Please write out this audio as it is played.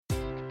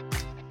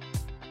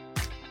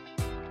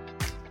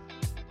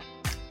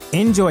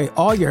Enjoy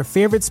all your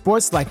favorite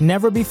sports like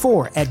never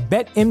before at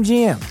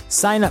BetMGM.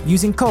 Sign up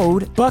using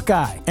code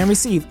Buckeye and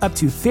receive up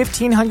to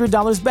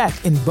 $1,500 back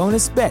in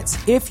bonus bets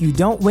if you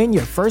don't win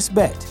your first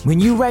bet. When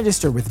you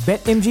register with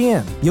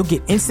BetMGM, you'll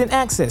get instant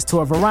access to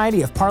a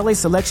variety of parlay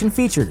selection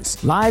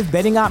features, live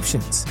betting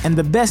options, and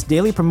the best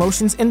daily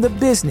promotions in the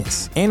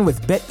business. And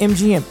with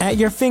BetMGM at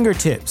your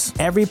fingertips,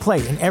 every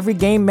play and every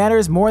game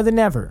matters more than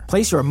ever.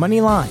 Place your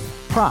money line,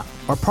 prop,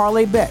 or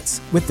parlay bets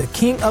with the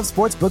king of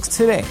sportsbooks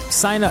today.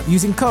 Sign up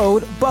using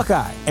code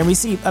Buckeye and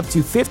receive up to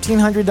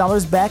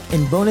 $1,500 back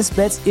in bonus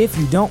bets if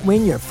you don't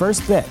win your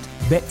first bet.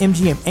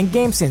 BetMGM and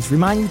GameSense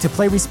remind you to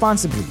play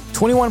responsibly.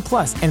 21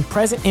 plus and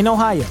present in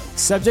Ohio,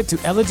 subject to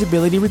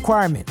eligibility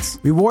requirements.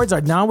 Rewards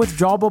are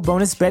non-withdrawable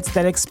bonus bets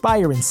that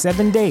expire in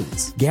 7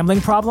 days. Gambling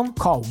problem?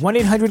 Call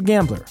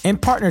 1-800-GAMBLER. In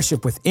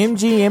partnership with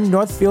MGM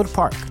Northfield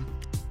Park.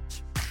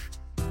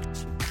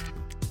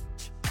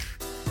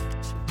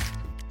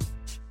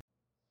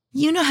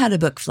 You know how to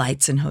book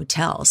flights and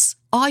hotels.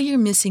 All you're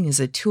missing is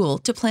a tool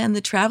to plan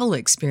the travel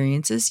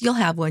experiences you'll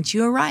have once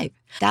you arrive.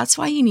 That's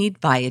why you need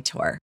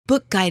Viator.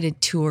 Book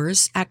guided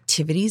tours,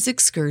 activities,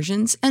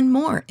 excursions, and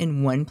more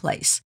in one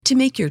place to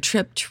make your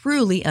trip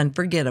truly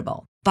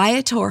unforgettable.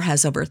 Viator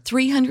has over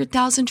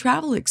 300,000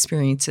 travel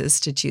experiences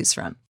to choose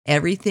from.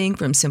 Everything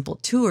from simple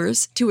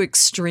tours to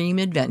extreme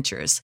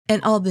adventures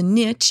and all the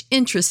niche,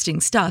 interesting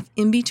stuff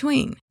in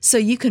between. So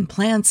you can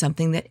plan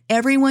something that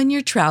everyone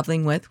you're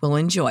traveling with will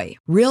enjoy.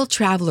 Real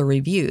traveler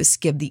reviews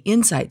give the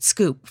inside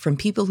scoop from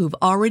people who've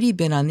already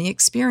been on the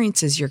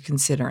experiences you're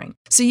considering.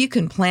 So you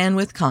can plan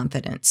with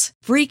confidence.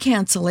 Free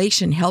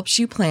cancellation helps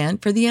you plan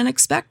for the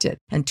unexpected.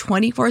 And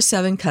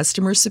 24/7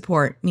 customer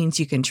support means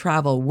you can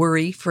travel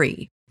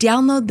worry-free.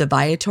 Download the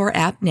Viator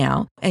app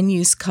now and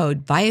use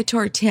code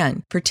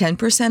Viator10 for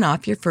 10%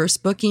 off your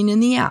first booking in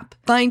the app.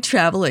 Find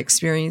travel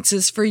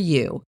experiences for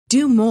you.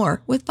 Do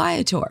more with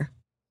Viator.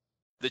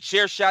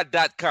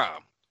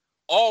 TheChairShot.com.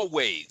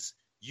 Always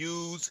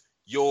use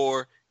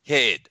your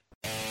head.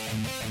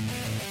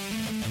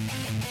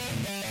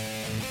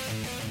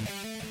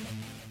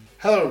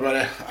 Hello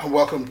everybody and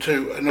welcome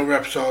to another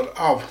episode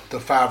of the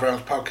 5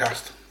 Rounds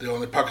Podcast, the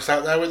only podcast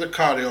out there with the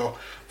cardio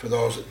for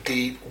those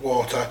deep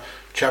water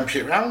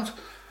championship rounds.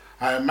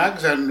 I am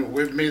Mags and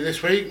with me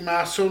this week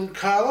my son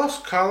Carlos.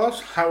 Carlos,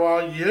 how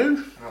are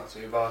you? Not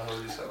too bad, how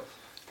are yourself?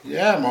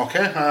 Yeah, I'm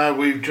okay.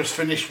 We've just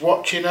finished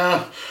watching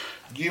a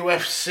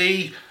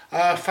UFC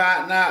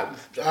fight night,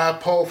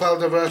 Paul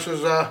Felder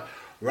versus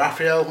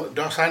Rafael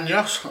Dos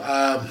Anjos.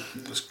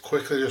 Let's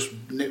quickly just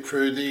nip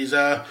through these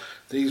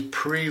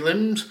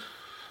prelims.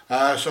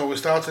 So we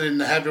started in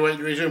the heavyweight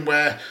division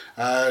where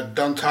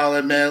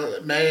Dontale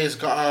Mayes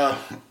got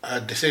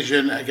a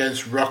decision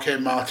against Roque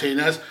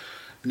Martinez.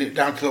 Nipped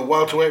down to the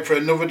welterweight for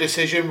another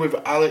decision with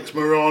Alex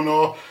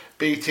Morono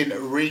beating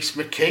Reese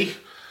McKee.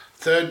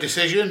 Third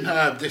decision,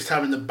 this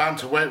time in the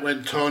bantamweight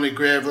when Tony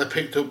Gravely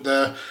picked up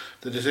the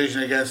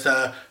decision against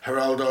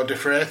Geraldo de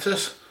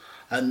Freitas.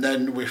 And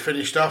then we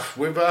finished off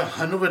with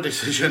another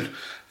decision,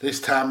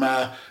 this time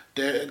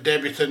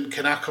debutant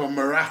Kanako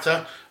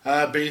Murata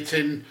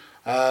beating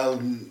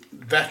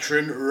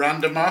veteran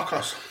Randa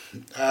Marcos.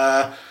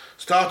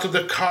 Started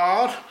the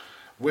card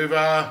with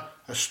a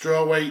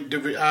strawweight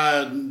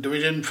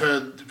division for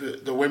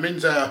the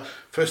women's.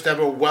 First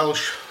ever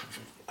Welsh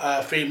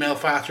female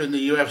fighter in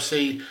the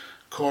UFC,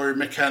 Corey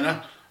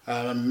McKenna,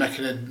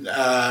 making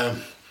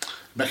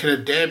a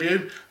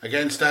debut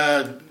against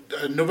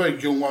another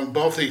young one.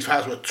 Both these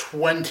fighters were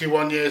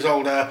 21 years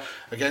old,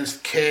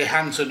 against Kay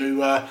Hansen,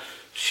 who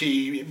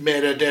she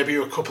made her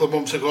debut a couple of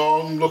months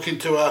ago. I'm looking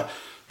to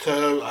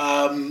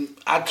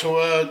add to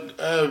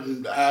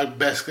her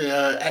basically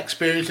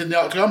experience in the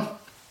octagon.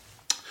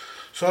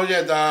 So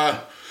yeah,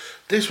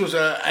 this was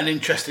a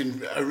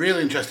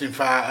really interesting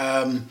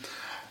fight.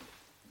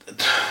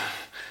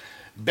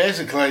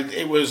 Basically,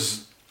 it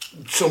was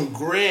some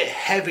great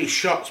heavy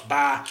shots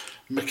by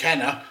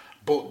McKenna,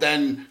 but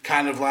then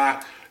kind of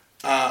like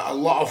a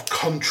lot of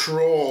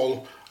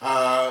control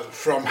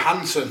from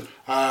Hansen.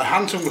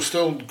 Hansen was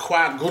still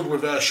quite good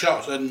with her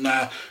shots, and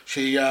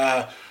she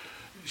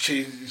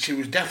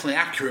was definitely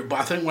accurate. But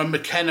I think when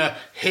McKenna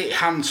hit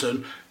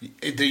Hansen,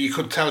 you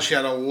could tell she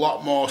had a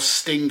lot more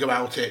sting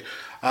about it.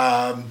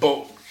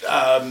 But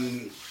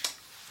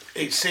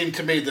it seemed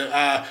to me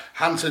that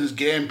Hansen's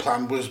game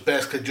plan was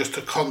basically just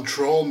to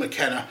control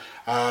McKenna,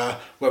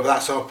 whether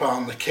that's up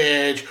on the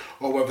cage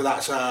or whether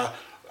that's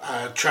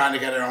trying to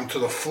get her onto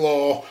the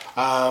floor.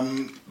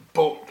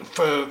 But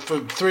for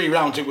 3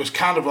 rounds, it was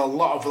kind of a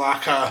lot of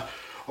like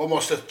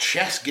almost a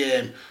chess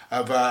game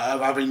of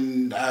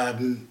having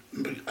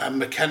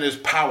McKenna's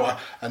power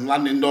and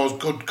landing those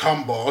good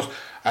combos,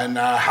 and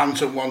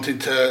Hansen wanting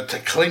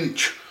to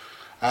clinch.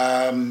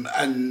 And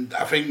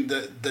I think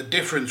that the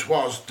difference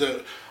was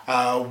that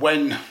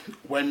when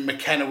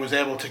McKenna was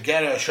able to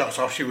get her shots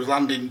off, she was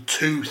landing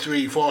 2,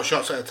 3, 4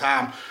 shots at a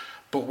time.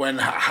 But when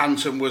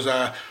Hansen was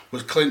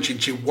clinching,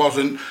 she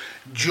wasn't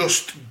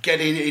just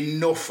getting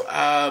enough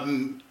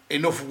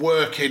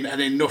work in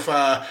and enough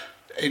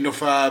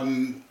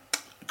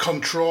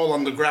control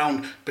on the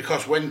ground,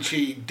 because when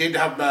she did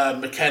have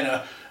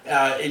McKenna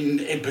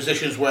in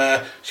positions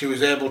where she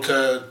was able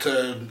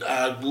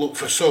to look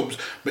for subs,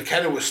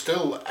 McKenna was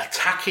still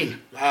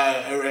attacking.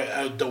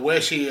 The way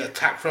she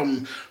attacked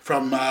from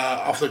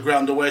off the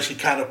ground, the way she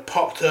kind of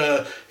popped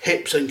her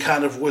hips and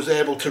kind of was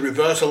able to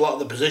reverse a lot of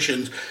the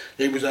positions.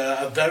 It was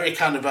a very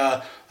kind of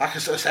like I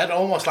said,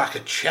 almost like a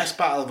chess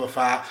battle of a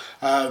fight.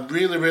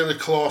 Really, really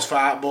close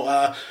fight,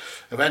 but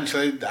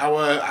eventually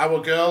our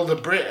girl, the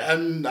Brit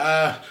and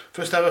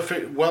first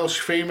ever Welsh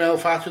female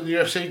fighter in the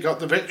UFC, got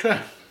the victory.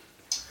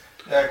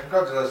 Yeah,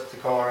 congratulations to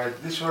Corey.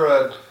 This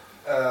were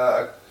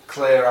a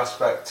clear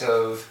aspect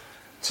of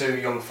two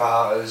young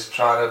fighters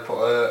trying to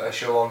put a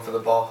show on for the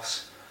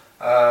boss.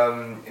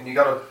 And you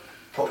got to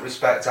put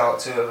respect out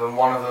to them.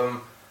 One of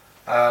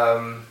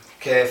them,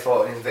 Kay,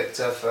 fought in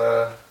Invicta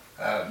for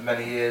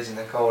many years, and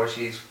then Corey,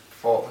 she's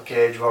fought for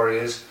Cage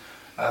Warriors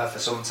for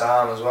some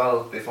time as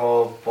well,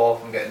 before both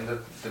of them getting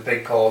the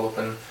big call up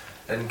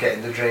and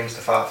getting the dreams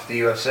to fight for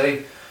the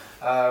UFC.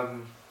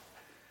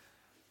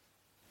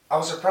 I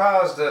was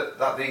surprised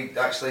that they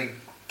actually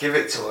give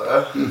it to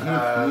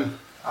her.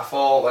 I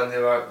thought when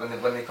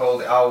they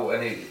called it out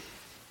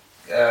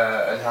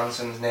and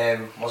Hanson's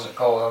name wasn't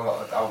called,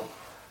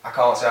 I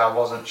can't say I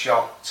wasn't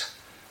shocked,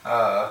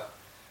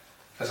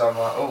 because I'm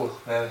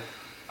like,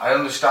 I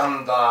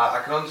understand that.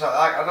 I can understand.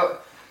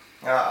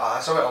 I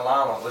saw it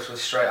online like literally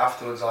straight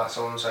afterwards, like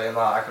someone saying that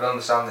I can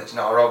understand that it's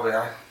not a robbery.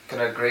 I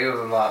can agree with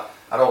them that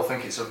I don't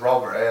think it's a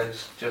robbery.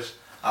 It's just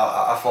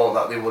I thought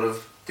that they would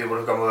have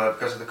gone with it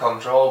because of the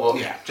control,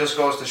 but just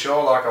goes to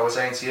show, like I was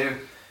saying to you,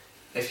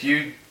 if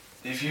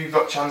you've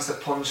got a chance to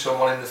punch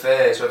someone in the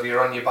face, whether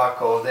you're on your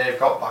back or they've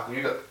got back,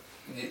 you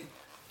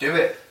do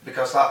it,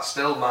 because that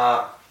still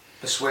might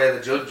persuade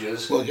the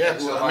judges. Well, yeah,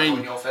 I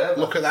mean,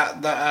 look at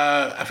that.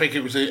 I think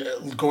it was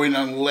going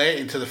on late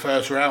into the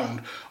first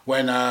round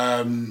when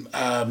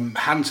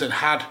Hanson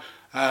had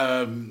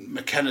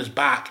McKenna's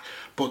back,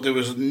 but there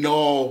was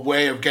no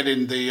way of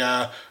getting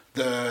the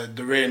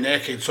rear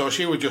naked, so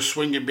she was just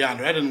swinging behind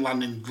her head and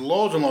landing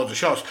loads and loads of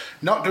shots,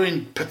 not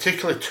doing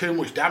particularly too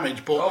much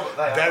damage, but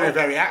very,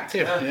 very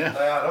active. Yeah,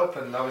 they add up,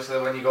 and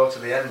obviously when you go to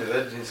the end of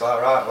it, it's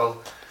like, right,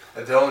 well,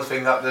 the only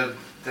thing that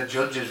the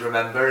judges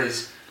remember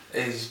is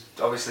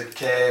obviously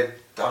Kay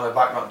on her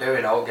back not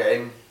doing all,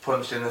 getting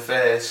punched in the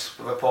face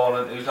with an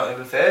opponent who's not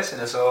even facing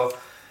her. So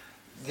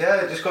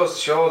yeah, it just goes to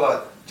show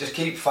that just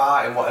keep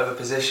fighting whatever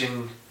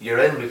position you're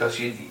in, because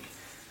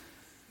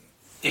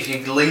if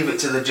you leave it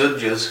to the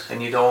judges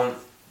and you don't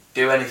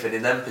do anything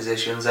in them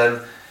positions,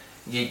 then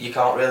you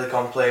can't really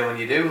complain when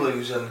you do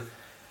lose. And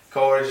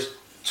Corey's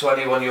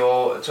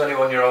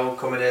 21-year-old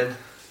coming in,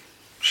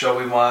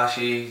 showing why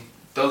she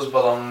does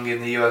belong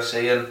in the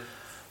UFC, and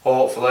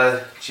hopefully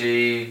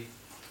she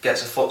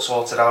gets her foot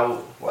sorted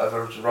out,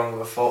 whatever's wrong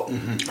with her foot.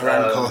 Her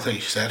ankle, I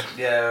think she said.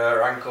 Yeah,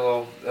 her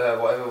ankle,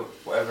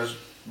 whatever's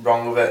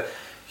wrong with it.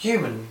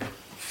 Human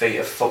feet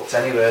are fucked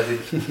anyway.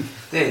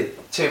 They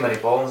too many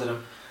bones in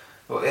them.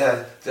 But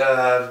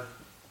yeah,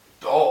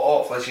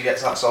 hopefully she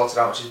gets that sorted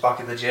out. She's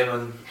back in the gym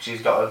and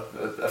she's got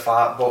a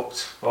fight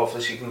booked.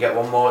 Hopefully she can get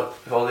one more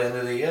before the end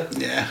of the year.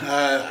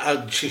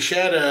 Yeah, she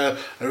shared a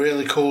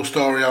really cool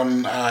story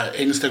on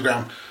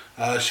Instagram.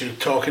 She was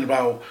talking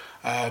about,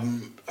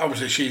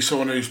 obviously she's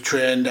someone who's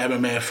trained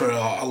MMA for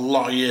a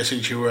lot of years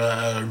since she was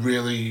a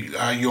really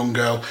young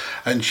girl,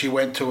 and she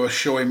went to a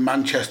show in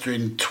Manchester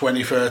in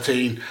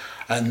 2013,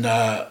 and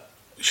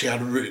she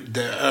had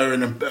her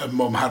and her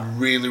mum had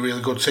really,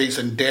 really good seats,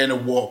 and Dana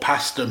walked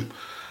past them,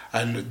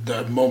 and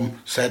the mum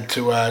said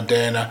to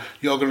Dana,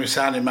 "You're going to be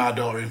signing my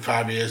daughter in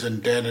 5 years,"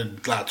 and Dana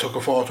took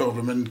a photo of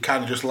him and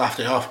kind of just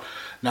laughed it off.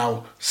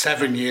 Now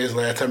 7 years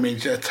later, I mean,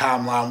 the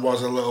timeline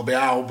was a little bit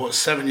out, but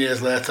 7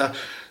 years later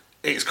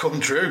it's come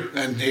true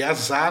and he has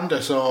signed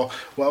her, so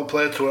well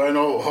played to her, and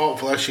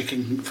hopefully she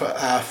can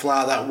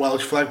fly that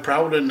Welsh flag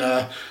proud and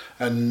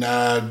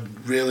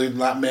really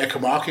make a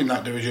mark in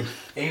that division.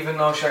 Even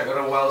though she ain't got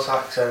a Welsh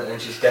accent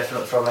and she's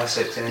definitely from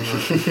Essex in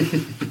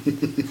England.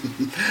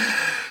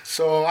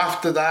 So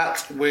after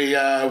that, we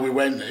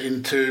went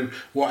into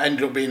what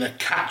ended up being a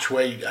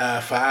catchweight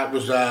fight.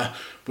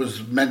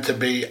 Was meant to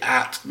be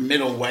at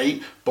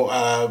middleweight,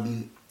 but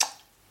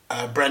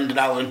Brendan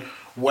Allen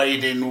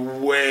weighed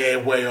in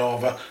way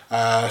over.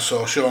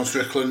 So Sean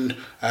Strickland,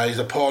 his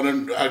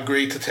opponent,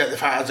 agreed to take the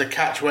fight as a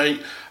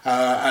catchweight,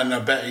 and I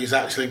bet he's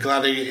actually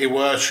glad he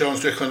was. Sean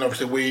Strickland,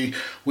 obviously,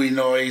 we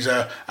know he's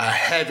a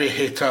heavy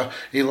hitter.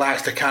 He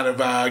likes to kind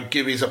of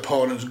give his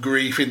opponents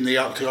grief in the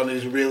octagon.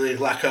 He's really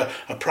like a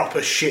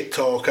proper shit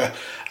talker,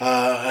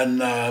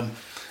 and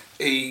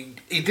he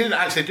didn't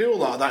actually do a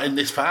lot of that in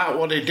this fight.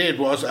 What he did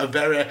was a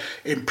very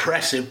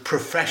impressive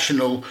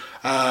professional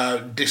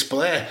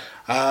display.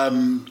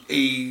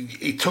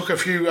 He took a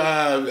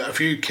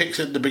few kicks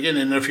at the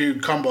beginning and a few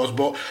combos,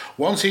 but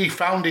once he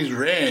found his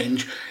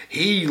range,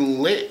 he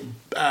lit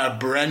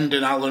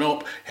Brendan Allen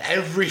up.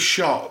 Every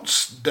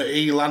shot that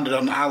he landed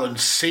on Allen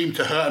seemed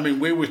to hurt. I mean,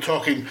 we were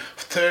talking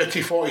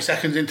 30, 40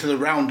 seconds into the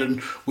round,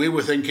 and we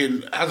were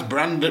thinking, has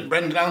Brendan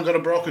Allen got a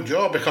broken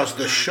jaw? Because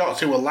the shots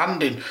he were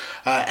landing,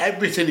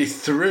 everything he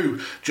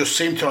threw just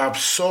seemed to have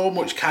so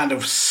much kind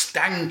of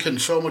stank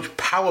and so much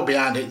power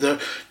behind it that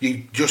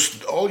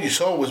all you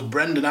saw was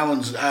Brendan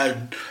Allen's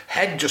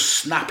head just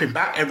snapping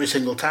back every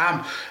single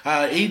time.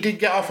 He did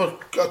get off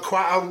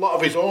quite a lot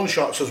of his own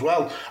shots as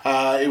well.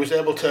 He was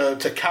able to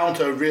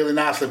counter really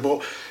nicely,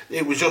 but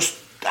it was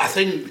just, I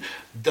think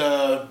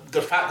the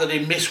fact that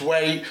he missed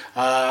weight,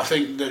 I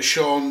think that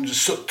Sean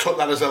took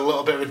that as a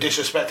little bit of a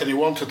disrespect, and he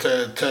wanted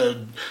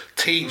to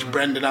teach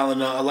Brendan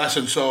Allen a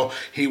lesson. So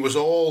he was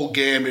all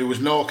game. It was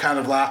no kind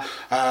of like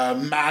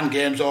man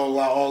games,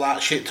 all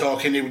that shit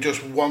talking. He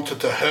just wanted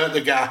to hurt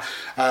the guy.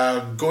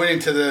 Going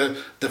into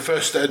the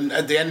first, and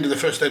at the end of the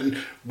first, and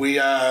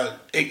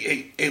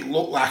it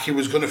looked like he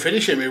was going to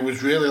finish him. It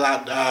was really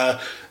like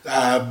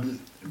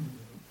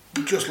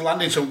just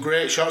landing some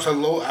great shots.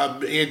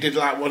 He did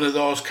like one of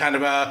those kind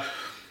of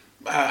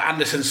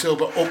Anderson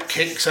Silva up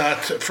kicks,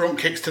 front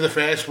kicks to the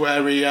face,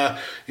 where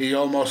he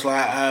almost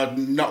like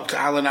knocked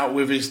Allen out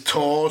with his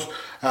toes,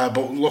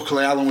 but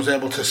luckily Allen was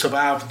able to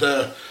survive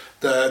the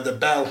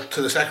bell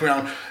to the second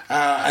round.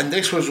 And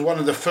this was one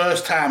of the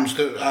first times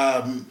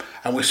that,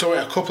 and we saw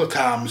it a couple of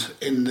times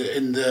in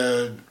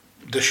the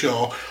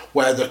show,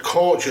 where the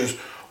coaches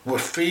were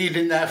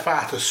feeding their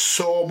fighters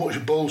so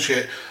much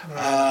bullshit.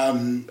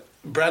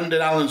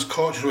 Brendan Allen's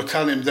coaches were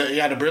telling him that he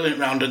had a brilliant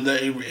round and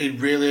that he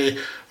really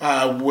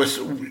was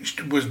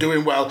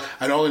doing well,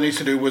 and all he needs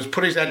to do was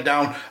put his head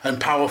down and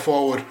power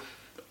forward.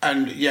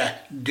 And yeah,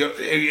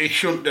 he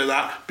shouldn't do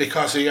that,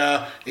 because he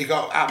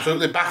got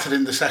absolutely battered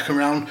in the second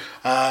round.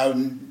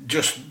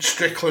 Just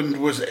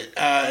Strickland was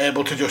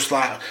able to just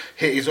like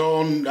hit his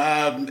own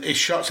his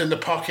shots in the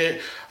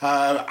pocket.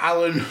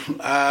 Allen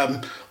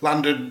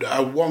landed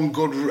one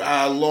good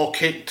low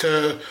kick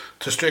to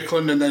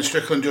Strickland, and then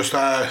Strickland just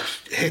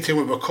hit him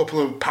with a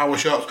couple of power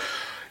shots.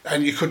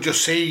 And you could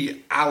just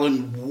see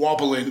Allen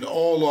wobbling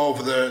all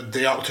over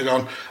the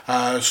octagon.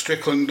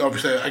 Strickland,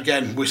 obviously,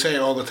 again, we say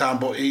it all the time,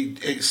 but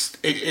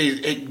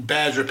it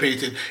bears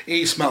repeating.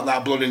 He smelt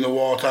that blood in the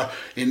water.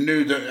 He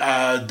knew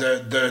that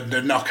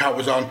the knockout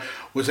was on.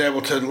 Was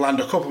able to land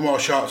a couple more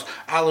shots.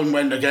 Allen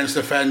went against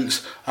the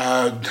fence.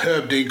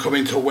 Herb Dean come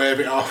in to wave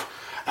it off,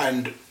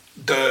 and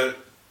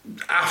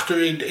after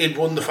he'd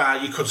won the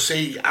fight, you could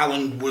see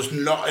Allen was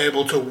not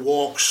able to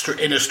walk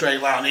in a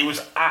straight line. He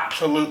was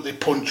absolutely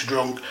punch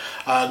drunk.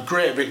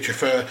 Great victory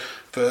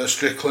for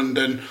Strickland,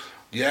 and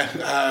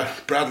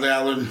Brendan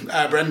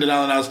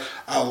Allen has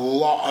a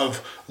lot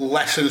of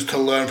lessons to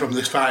learn from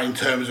this fight in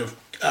terms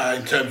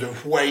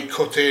of weight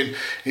cutting,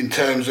 in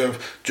terms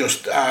of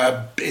just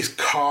his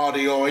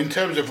cardio, in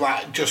terms of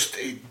like just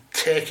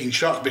taking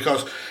shots,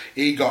 because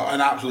he got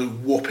an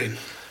absolute whooping.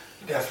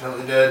 He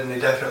definitely did, and he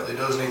definitely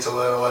does need to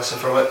learn a lesson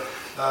from it.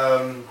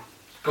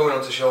 Going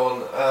on to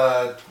Sean,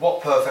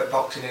 what perfect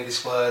boxing he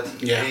displayed.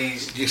 Yeah,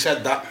 you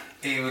said that.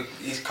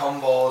 His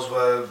combos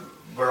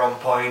were on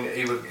point.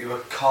 He were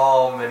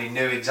calm, and he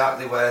knew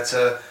exactly where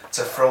to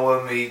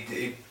throw him.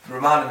 He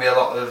reminded me a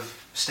lot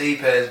of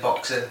Stipe's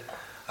boxing,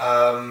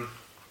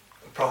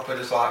 proper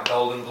just like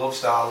Golden Glove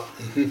style.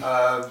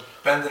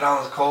 Brendan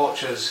Allen's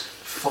coaches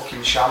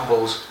fucking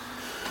shambles.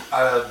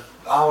 I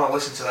want to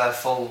listen to their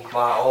full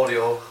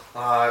audio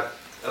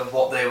of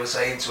what they were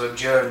saying to him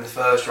during the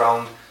first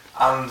round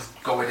and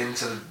going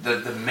into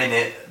the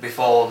minute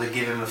before they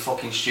give him the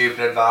fucking stupid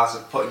advice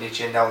of putting your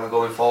chin down and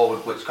going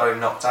forward, which got him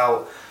knocked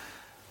out.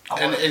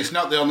 And it's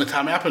not the only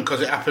time it happened,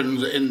 because it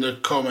happens in the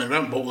co-main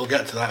event, but we'll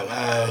get to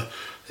that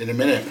in a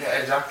minute. Yeah,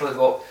 exactly.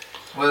 But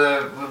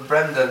with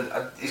Brendan,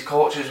 his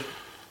coaches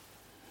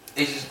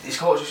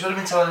should have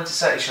been telling him to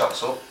set his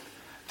shots up,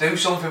 do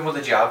something with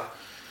the jab.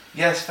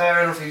 Yes,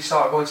 fair enough, he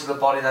started going to the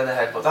body and then the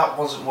head, but that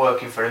wasn't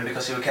working for him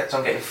because he kept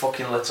on getting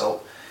fucking lit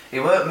up. He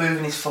weren't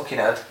moving his fucking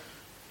head.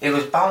 He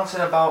was bouncing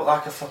about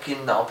like a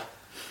fucking knob.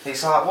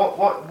 It's like,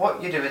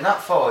 what you doing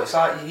that for? It's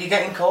like, you're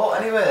getting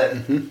caught anyway.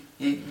 Mm-hmm.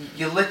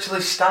 You're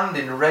literally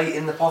standing right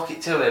in the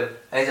pocket to him,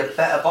 and he's a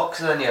better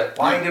boxer than you.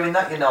 Why are you doing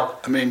that, you knob?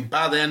 I mean,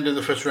 by the end of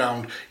the first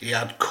round, he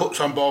had cuts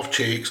on both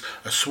cheeks,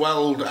 a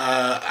swelled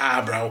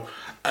eyebrow,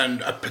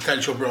 and a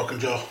potential broken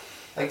jaw.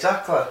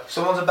 Exactly.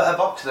 Someone's a better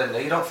boxer than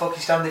you. You don't fucking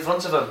stand in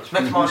front of them. It's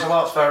mixed martial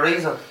arts for a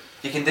reason.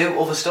 You can do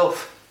other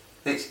stuff.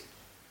 It's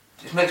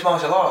mixed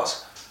martial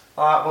arts.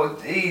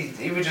 But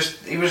he was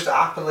just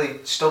happily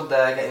stood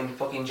there getting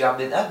fucking jabbed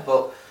in the head.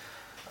 But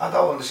I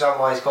don't understand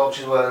why his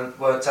coaches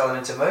weren't telling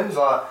him to move.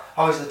 Like,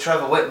 obviously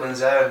Trevor Whitman's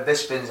there and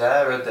Bisping's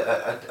there,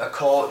 a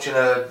coach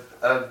and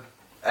an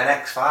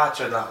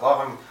ex-fighter and that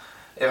lot.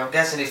 I'm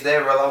guessing if they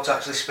were allowed to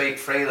actually speak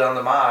freely on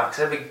the marks,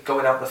 they'd be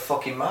going out the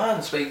fucking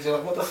mind speaking to,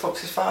 like, what the fuck's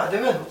his fighter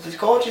doing? What's his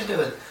coaches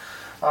doing?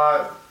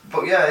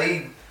 But yeah,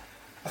 I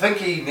think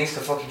he needs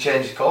to fucking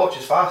change his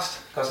coaches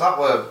fast, because that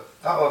were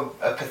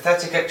a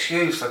pathetic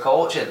excuse for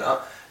coaching.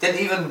 That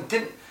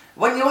didn't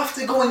when you have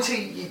to go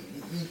into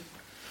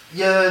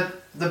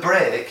the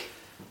break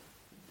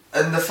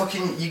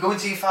and you go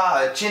into your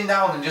fighter, chin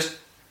down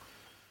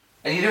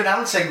and you're doing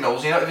hand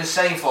signals, you're not even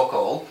saying fuck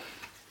all.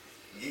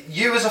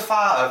 You as a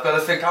fighter have got to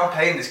think, I'm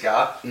paying this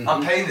guy.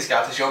 I'm paying this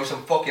guy to show him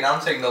some fucking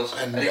hand signals,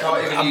 and he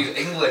can't even use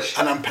English.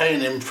 And I'm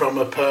paying him from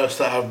a purse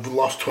that I've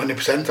lost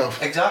 20%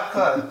 of.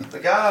 Exactly. The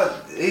guy,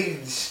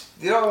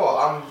 you know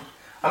what?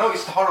 I know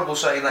it's horrible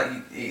saying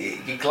that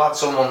you're glad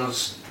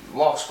someone's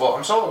lost, but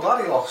I'm sort of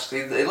glad he lost.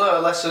 He learned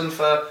a lesson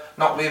for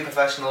not being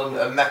professional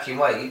and making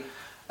weight,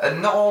 and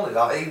not only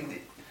that,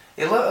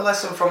 he learned a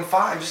lesson from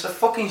fighting just a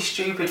fucking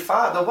stupid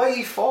fight. The way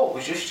he fought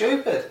was just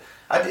stupid.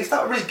 And if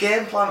that was his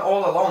game plan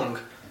all along,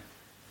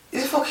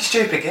 it's a fucking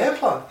stupid game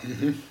plan.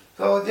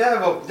 So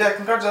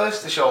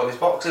congratulations to Sean. His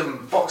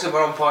boxing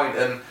were on point,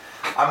 and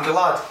I'm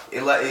glad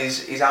he let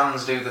his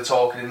hands do the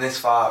talking in this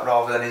fight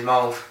rather than his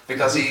mouth,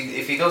 because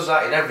if he does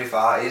that in every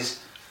fight,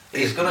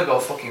 he's gonna go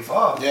fucking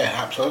far. Yeah,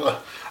 absolutely.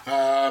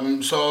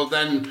 So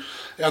then,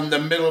 in the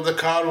middle of the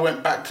card, we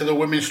went back to the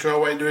women's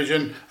strawweight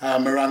division.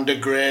 Miranda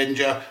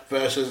Granger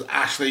versus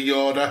Ashley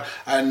Yoder,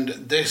 and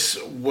this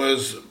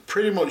was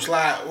pretty much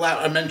like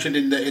I mentioned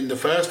in the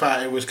first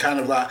fight. It was kind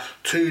of like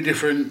two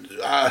different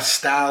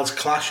styles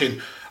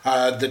clashing.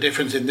 The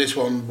difference in this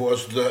one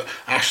was that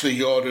Ashley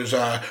Yoder's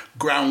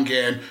ground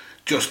game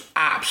just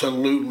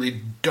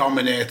absolutely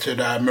dominated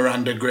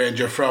Miranda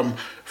Granger from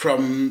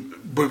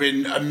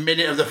within a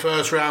minute of the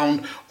first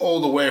round all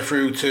the way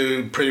through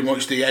to pretty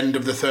much the end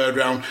of the third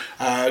round.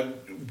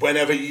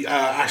 Whenever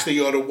Ashley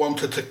Yoder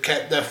wanted to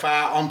get their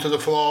fight onto the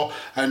floor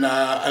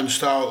and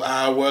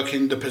start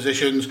working the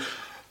positions,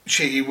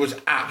 she was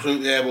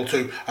absolutely able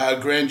to.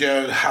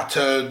 Granger had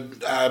to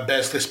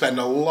basically spend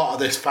a lot of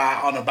this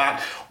fight on her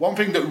back. One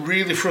thing that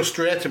really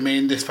frustrated me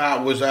in this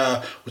fight was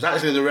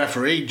actually the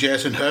referee,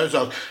 Jason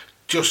Herzog,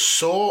 just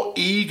so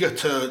eager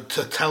to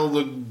tell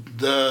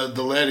the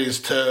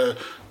ladies that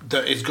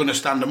he's going to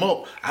stand them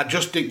up. I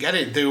just didn't get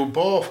it. They were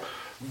both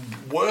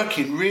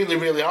working really,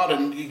 really hard,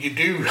 and you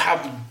do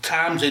have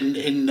times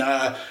in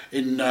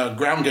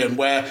ground game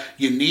where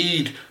you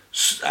need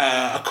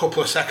a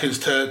couple of seconds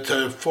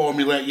to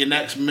formulate your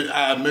next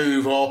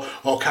move or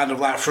kind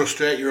of like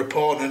frustrate your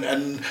opponent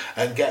and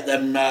get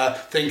them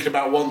thinking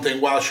about one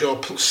thing whilst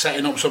you're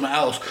setting up something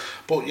else.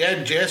 But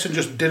yeah, Jason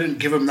just didn't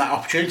give him that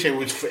opportunity.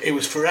 It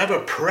was forever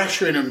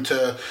pressuring him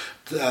to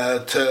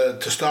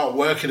start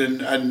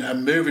working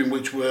and moving,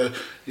 which it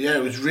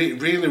was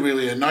really,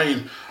 really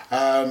annoying.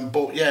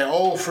 But yeah,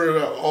 all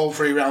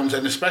three rounds,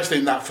 and especially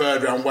in that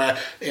third round where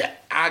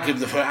I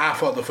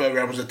thought the third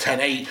round was a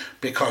 10-8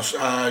 because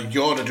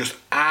Yoder just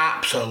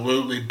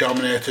absolutely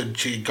dominated.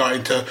 She got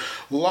into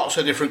lots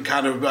of different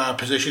kind of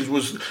positions,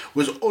 was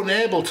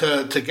unable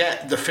to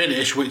get the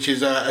finish, which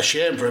is a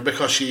shame for her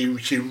because she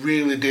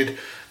really did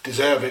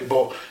deserve it.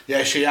 But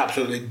yeah, she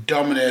absolutely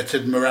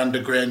dominated Miranda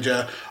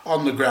Granger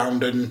on the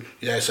ground, and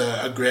yeah, it's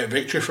a great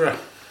victory for her.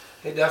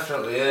 It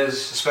definitely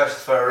is,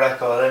 especially for a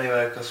record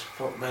anyway, because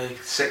fuck me,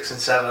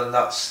 6-7,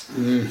 that's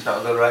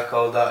not a good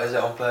record, that is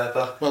it, on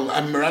paper. Well,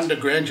 and Miranda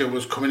Granger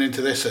was coming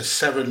into this as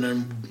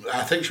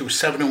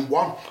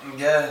 7-1.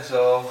 Yeah,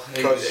 so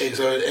it's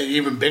an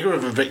even bigger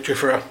of a victory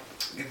for her.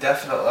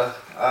 Definitely.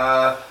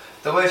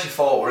 The way she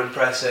fought were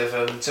impressive,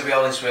 and to be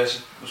honest with you,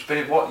 she's been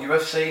in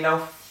UFC now?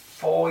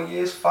 4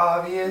 years,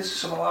 5 years,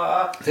 something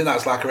like that. I think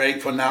that's like her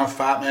 8th one now,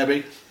 fight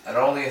maybe. And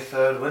only a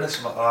third win or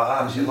something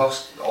like that. She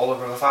lost all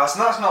of her fights,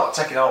 and that's not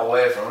taking it all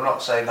away from her. I'm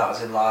not saying that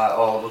as in like,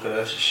 oh look at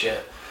her, she's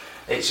shit.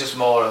 It's just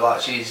more of like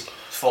she's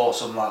fought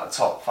some like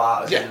top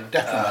fighters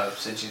definitely.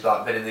 Since she's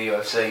like been in the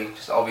UFC.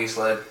 Just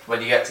obviously,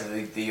 when you get to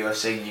the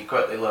UFC, you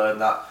quickly learn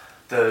that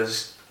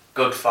there's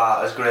good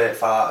fighters, great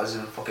fighters,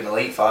 and fucking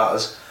elite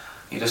fighters.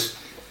 You just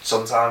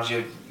sometimes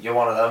you're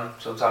one of them.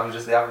 Sometimes you're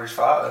just the average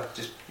fighter.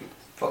 Just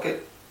fuck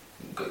it,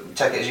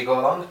 take it as you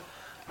go along.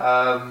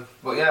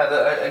 But yeah,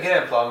 the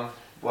game plan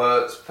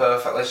worked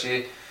perfectly.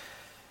 She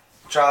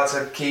tried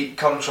to keep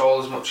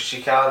control as much as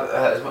she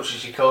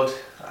could.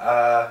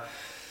 And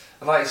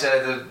like you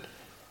said,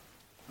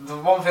 the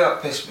one thing that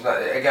pissed me,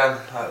 again,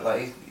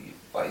 like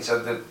you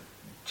said, the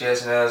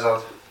Jason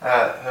Herzog.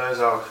 How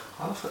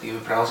the fuck do you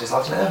even pronounce his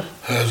last name?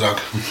 Herzog.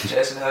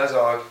 Jason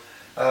Herzog.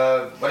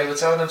 When he was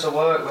telling them to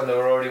work when they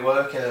were already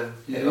working, and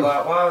they were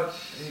like, well,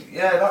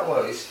 yeah, that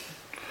works.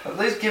 At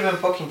least give him a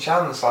fucking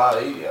chance.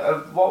 Like,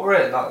 what were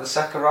it? Like the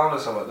second round or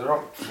something? They're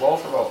on the floor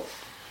for about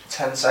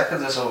 10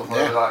 seconds or something.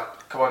 Yeah. Like,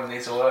 come on, you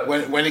need to work.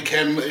 When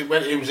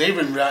it was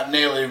even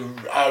nearly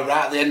right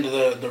at the end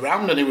of the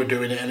round, and he was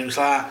doing it, and it was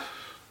like,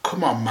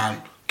 come on,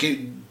 man,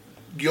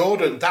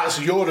 Yoder.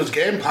 That's Yoder's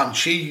game plan.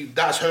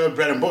 That's her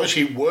bread and butter.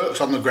 She works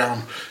on the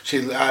ground.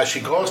 She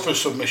goes for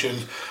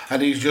submissions,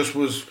 and he was just.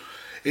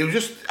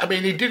 I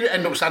mean, he didn't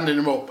end up standing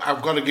him up.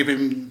 I've got to give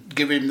him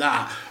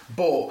that.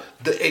 But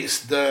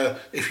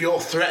if you're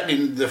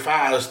threatening the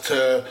fighters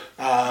to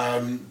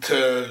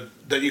that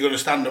you're going to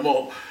stand them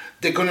up,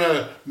 they're going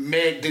to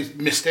make these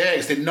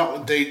mistakes.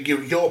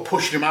 You're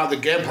pushing them out of the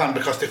game plan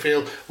because they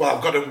feel, well,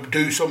 I've got to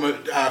do something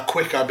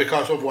quicker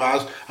because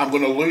otherwise I'm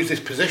going to lose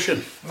this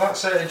position.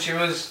 That's it. And she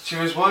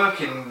was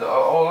working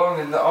all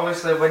along, and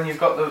obviously when you've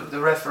got the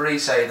referee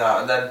saying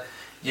that, and then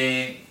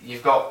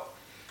you've got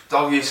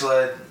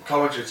obviously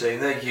commentary team.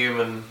 They're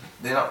human.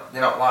 They're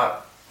not like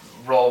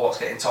robots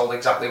getting told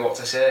exactly what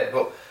to say.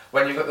 But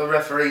when you've got the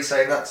referee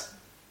saying that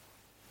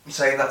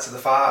to the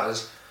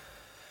fighters,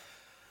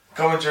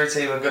 commentary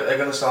team are going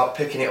to start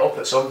picking it up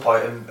at some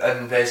point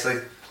and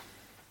basically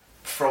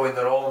throwing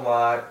their own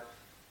like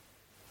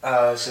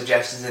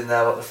suggestions in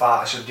there what the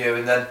fighter should do.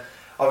 And then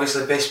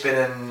obviously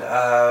Bisping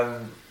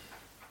and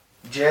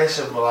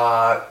Jason were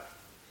like,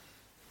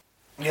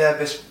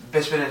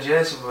 Bisping and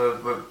Jason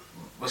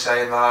were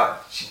saying like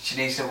she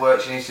needs to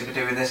work, she needs to be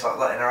doing this, like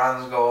letting her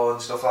hands go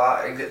and stuff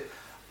like that.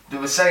 They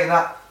were saying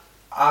that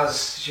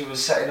as she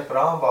was setting up an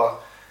armbar,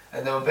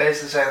 and they were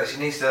basically saying that she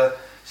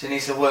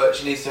needs to work,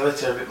 she needs to hit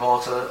her a bit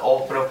more to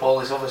open up all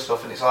this other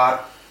stuff. And it's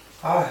like,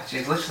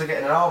 she's literally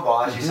getting an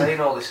armbar as she's saying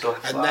all this stuff.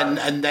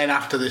 And then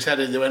after they said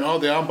it, they went,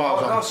 the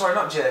armbar's on. No, sorry,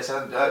 not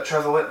Jason.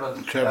 Trevor Whitman.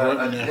 And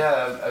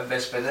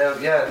Bisping.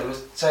 They were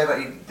saying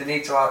that they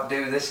need to like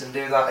do this and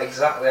do that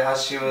exactly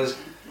as she was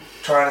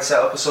trying to set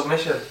up a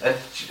submission, and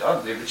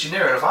she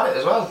near enough had it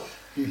as well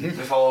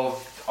before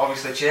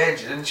obviously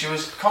changing, and she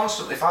was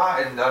constantly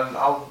fighting, and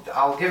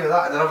I'll give her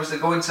that. And then obviously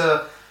going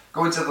to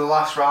the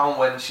last round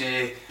when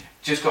she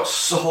just got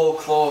so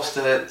close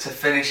to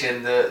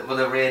finishing with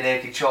a rear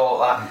naked choke,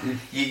 like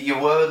you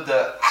heard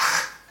that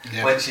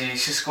when she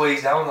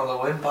squeezed down on the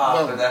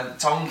windpipe, and then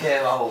Tom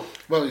came out.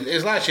 Well,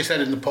 it's like she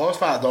said in the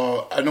post-fight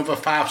though, another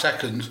 5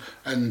 seconds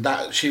and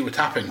that she was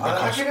tapping.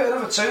 I'd give it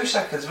another 2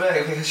 seconds,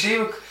 mate, because she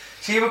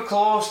was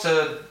close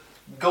to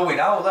going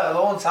out, let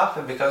alone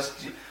tapping, because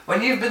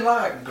when you've been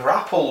like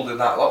grappled in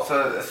that lot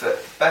for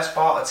best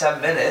part of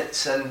 10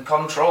 minutes and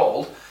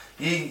controlled,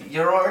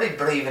 you're already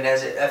breathing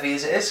as heavy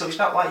as it is, so it's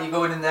not like you're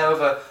going in there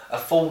with a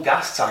full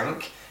gas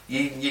tank.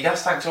 Your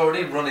gas tank's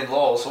already running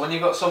low, so when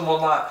you've got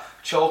someone like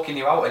choking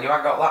you out and you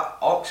haven't got that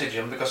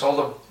oxygen, because all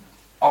the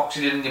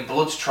oxygen in your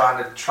blood's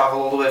trying to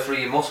travel all the way through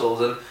your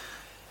muscles, and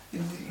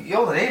you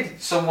only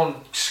need someone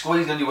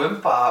squeezing on your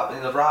windpipe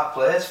in the right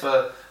place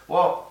for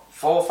 4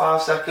 or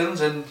 5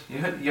 seconds and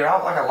you're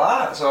out like a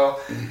light. So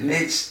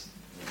it's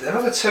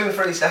another 2 or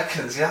 3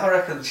 seconds. I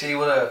reckon she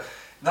would have.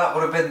 That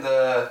would have been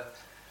the.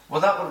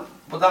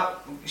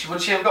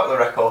 Would she have got the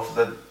record for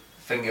the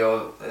thing?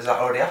 Or has that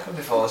already happened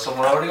before?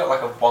 Someone already got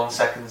like a 1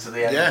 second to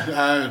the end.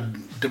 Yeah,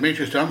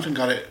 Demetrius Johnson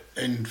got it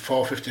in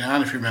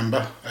 4:59, if you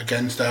remember,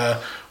 against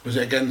was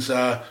it against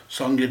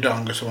Song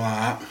Yadong or something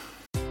like that.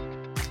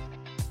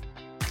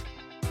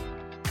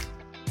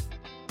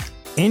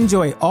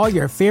 Enjoy all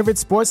your favorite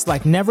sports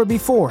like never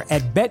before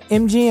at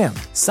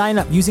BetMGM. Sign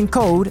up using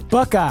code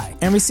Buckeye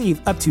and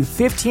receive up to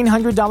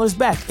 $1,500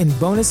 back in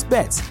bonus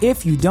bets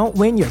if you don't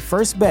win your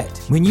first bet.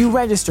 When you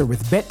register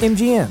with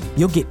BetMGM,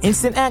 you'll get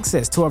instant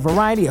access to a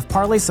variety of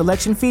parlay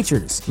selection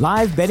features,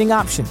 live betting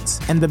options,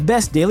 and the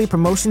best daily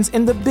promotions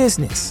in the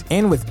business.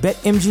 And with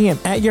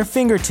BetMGM at your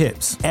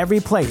fingertips, every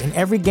play and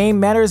every game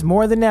matters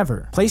more than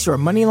ever. Place your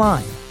money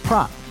line,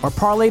 prop, or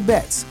parlay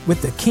bets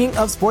with the king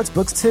of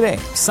sportsbooks today.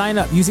 Sign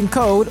up using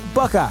code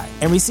Buckeye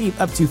and receive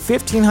up to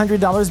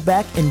 $1,500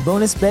 back in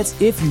bonus bets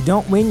if you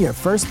don't win your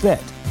first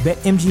bet.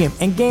 BetMGM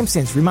and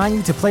GameSense remind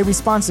you to play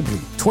responsibly.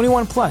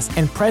 21 plus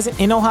and present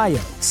in Ohio,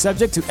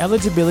 subject to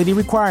eligibility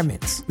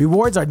requirements.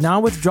 Rewards are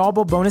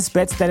non-withdrawable bonus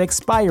bets that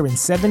expire in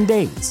 7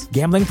 days.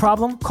 Gambling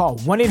problem? Call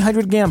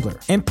 1-800-GAMBLER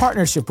in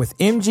partnership with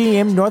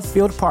MGM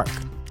Northfield Park.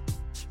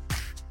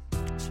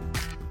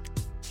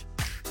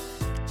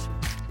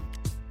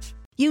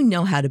 You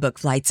know how to book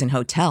flights and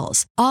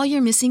hotels. All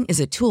you're missing is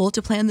a tool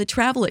to plan the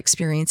travel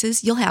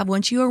experiences you'll have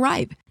once you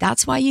arrive.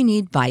 That's why you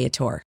need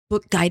Viator.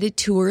 Book guided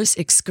tours,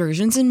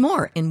 excursions, and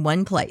more in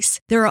one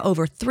place. There are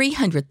over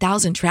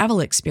 300,000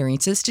 travel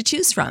experiences to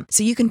choose from,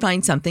 so you can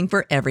find something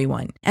for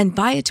everyone. And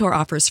Viator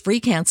offers free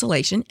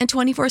cancellation and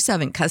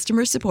 24/7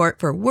 customer support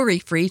for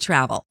worry-free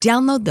travel.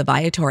 Download the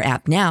Viator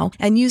app now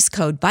and use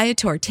code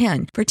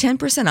Viator10 for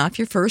 10% off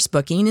your first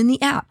booking in the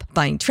app.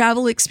 Find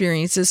travel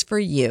experiences for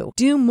you.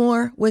 Do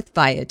more with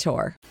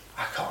Viator.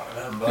 I can't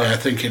remember. Yeah, I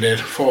think he did.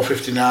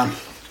 4:59.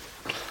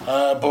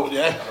 But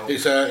yeah,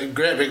 it's a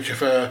great victory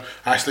for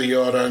Ashley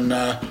Yoder, and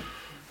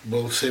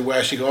we'll see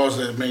where she goes.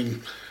 I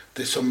mean,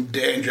 there's some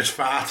dangerous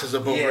fighters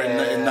above her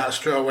in that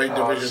strawweight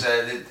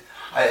division.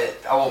 I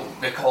won't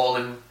be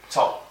calling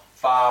top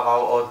 5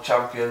 out of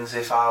champions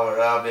if I were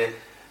her. I'd be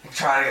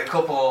trying to get a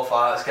couple more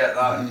fights, get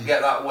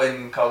that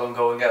win column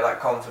going, get that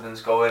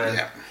confidence going,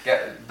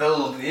 and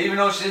build. Even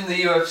though she's in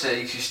the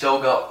UFC, she's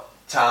still got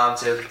time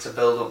to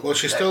build up. Well,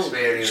 she's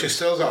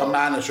still got a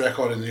minus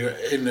record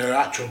in her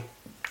actual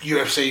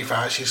UFC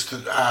fight. She's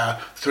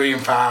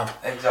 3-5.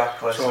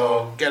 Exactly.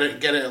 So get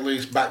it at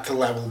least back to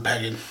level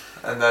pegging.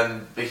 And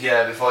then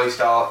before you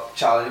start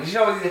challenging, you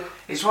know,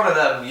 it's one of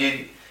them.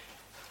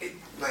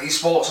 Like your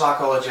sports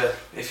psychology.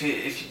 If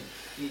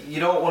you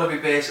don't want to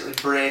be basically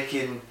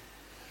breaking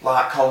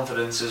like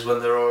confidences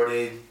when they're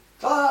already.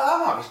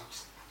 I might be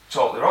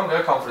totally wrong.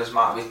 Her confidence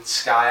might be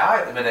sky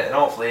high at the minute, and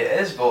hopefully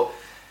it is. But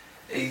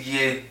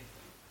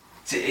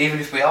even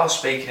if we are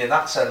speaking in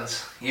that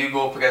sense, you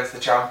go up against the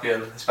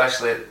champion,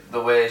 especially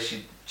the way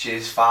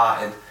she's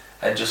fighting,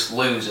 and just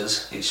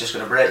loses, it's just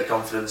going to break your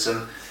confidence,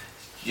 and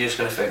you're just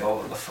going to think, oh,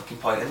 what's the fucking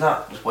point in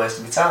that? Just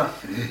wasting my time.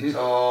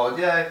 So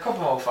yeah, a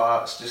couple more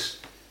fights,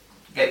 just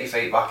get your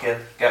feet back in,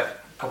 get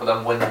a couple of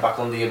them wins back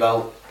under your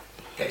belt,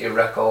 get your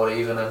record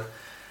even, and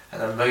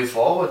then move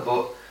forward.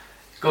 But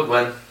good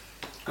win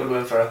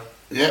for her.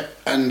 Yep,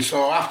 and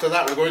so after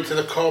that we're going to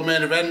the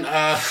co-main event.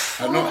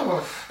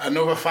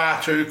 Another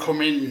fighter who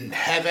come in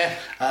heavy,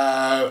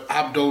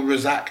 Abdul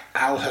Razak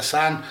Al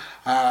Hassan,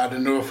 and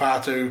another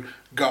fighter who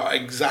got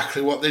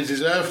exactly what they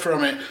deserved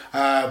from it,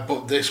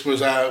 but this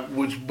was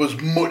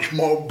much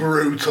more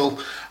brutal.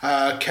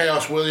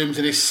 Chaos Williams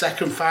in his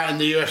second fight in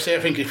the UFC,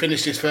 I think he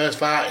finished his first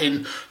fight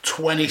in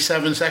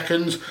 27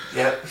 seconds.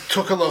 Yep.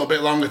 Took a little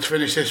bit longer to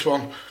finish this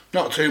one,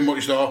 not too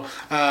much though.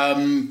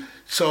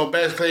 So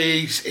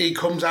basically, he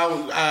comes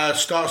out,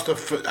 starts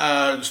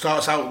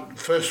out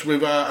first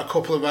with a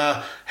couple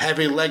of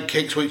heavy leg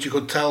kicks, which you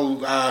could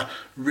tell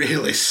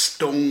really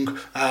stung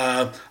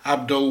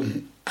Abdul,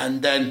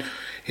 and then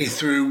he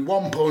threw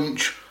one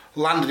punch,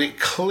 landed it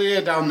clear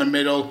down the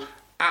middle,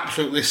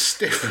 absolutely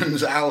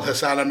stiffens Al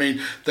Hassan. I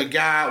mean, the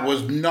guy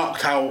was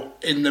knocked out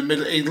in the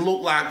middle. He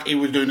looked like he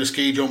was doing a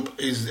ski jump.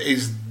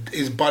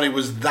 His body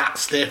was that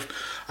stiff.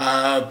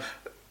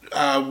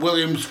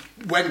 Williams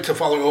went to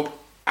follow it up.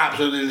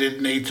 Absolutely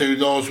didn't need to.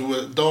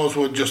 Those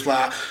were just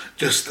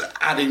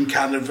adding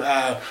kind of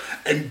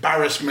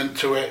embarrassment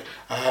to it.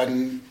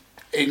 And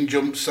in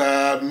jumps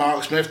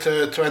Mark Smith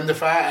to end the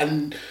fight,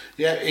 and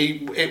yeah,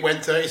 it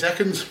went 30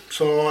 seconds.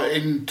 So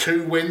in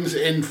 2 wins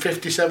in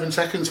 57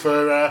 seconds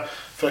for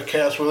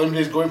Chaos Williams,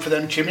 he's going for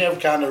them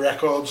Chimaev kind of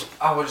records.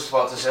 I was just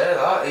about to say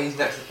that his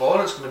next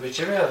opponent's going to be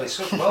Chimaev. It's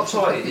such well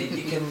so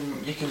you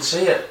can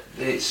see it.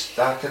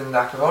 I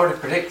can already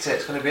predict it.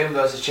 It's going to be him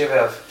versus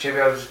Chimaev.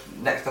 Chimaev's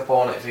next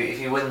opponent, if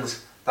he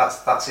wins,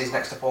 that's his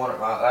next opponent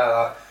right there.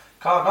 Like,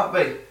 can't not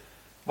be.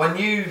 When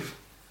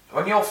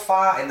you're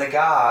fighting the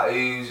guy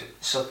who's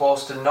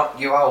supposed to knock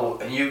you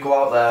out, and you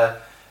go out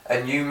there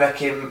and you make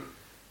him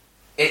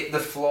hit the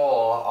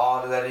floor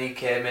harder than he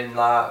came in,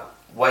 like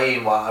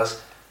weighing wise,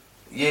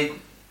 you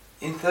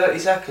in 30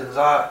 seconds,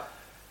 like,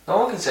 no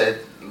one can say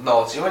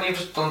no to you when you've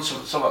just done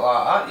something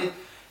like that.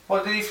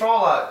 What did he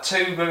throw, like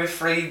 2, maybe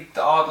 3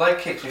 hard leg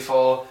kicks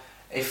before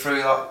he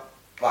threw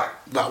like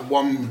that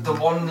one, the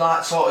one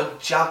like sort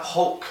of jab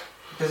hook,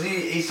 because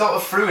he sort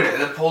of threw it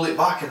and then pulled it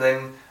back and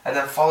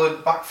then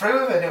followed back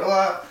through with it. And it was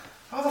like,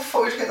 how the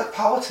fuck did you get the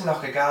power to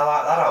knock a guy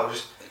like that out?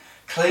 Just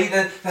clean.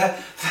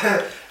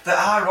 The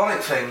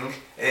ironic thing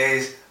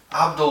is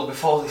Abdul,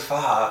 before this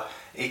fight,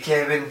 he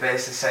came in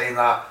basically saying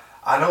that,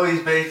 I know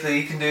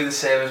he can do the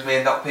same as me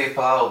and knock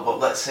people out, but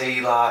let's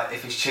see like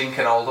if his chin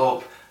can hold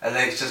up. And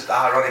then it's just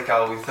ironic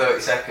how in 30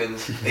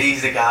 seconds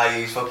he's the guy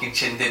whose fucking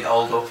chin didn't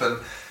hold up, and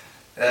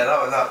that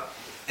was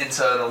that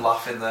internal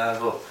laugh in there.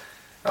 But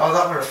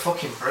that was a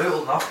fucking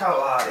brutal knockout.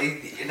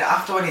 Like,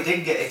 after when he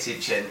did get hit in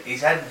chin,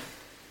 his head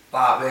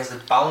like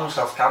basically bounced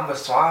off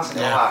canvas twice, and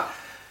you're like,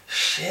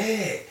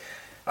 shit.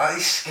 Like,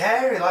 it's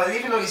scary. Like,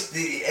 even though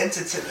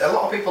a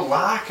lot of people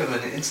like him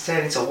and it's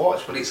entertaining to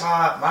watch, but it's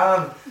like,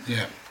 man,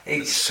 yeah.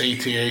 It's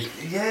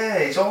CTE. Yeah,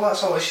 it's all that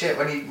sort of shit.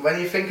 When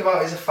you think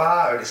about it as a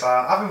fighter, it's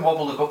like, I've been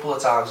wobbled a couple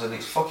of times, and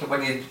it's fucking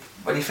when you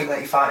think that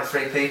you're fighting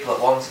 3 people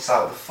at once, it's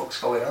like, what the fuck's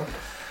going on?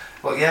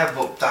 But yeah,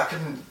 but that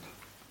can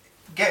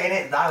getting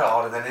it that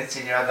hard and then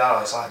hitting your head that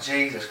hard, it's like,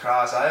 Jesus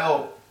Christ. I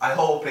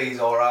hope he's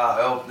alright.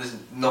 I hope there's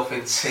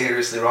nothing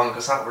seriously wrong,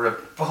 because that were a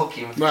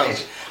fucking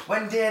fish.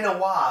 When Dana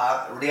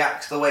White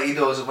reacts the way he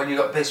does, and when you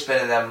got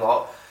Bisping and them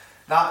lot,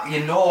 that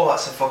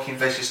that's a fucking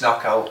vicious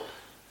knockout.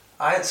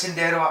 I ain't seen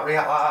Dana White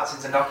react like that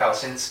since a knockout,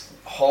 since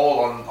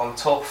Hall on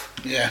Tough.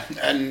 Yeah,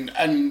 and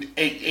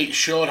it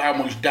showed how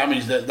much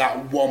damage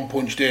that one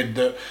punch did,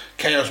 that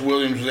Chaos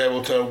Williams was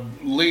able to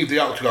leave the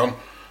octagon,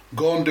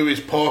 go and do his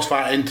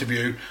post-fight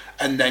interview,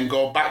 and then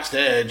go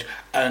backstage,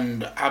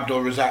 and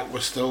Abdul Razak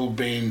was still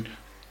being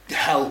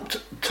helped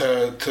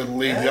to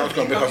leave the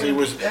octagon, because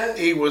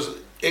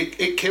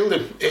it killed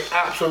him. It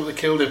absolutely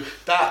killed him.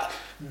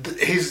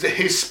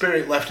 His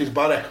spirit left his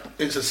body.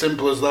 It's as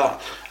simple as that.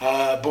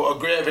 But a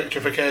great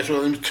victory for Chaos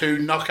Williams. 2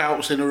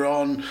 knockouts in a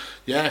row. And,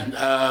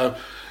 yeah,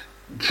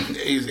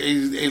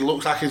 he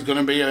looks like he's going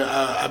to be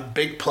a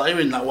big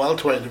player in that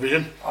welterweight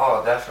division.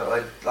 Oh,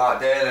 definitely. Like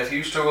Dana, if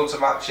you struggle to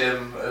match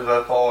him as an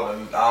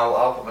opponent,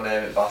 I'll put my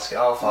name in the basket.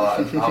 I'll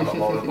fight him. I'm not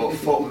bothered. But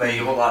fuck me,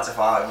 you wouldn't like to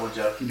fight him, would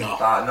you? No.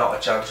 Like, not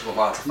a chance. You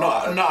wouldn't like to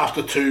fight him. Not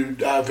after 2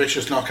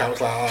 vicious knockouts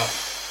like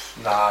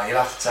that. Nah, you'd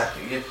have to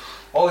take it.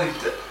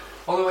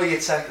 Only way you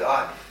take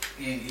like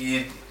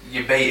you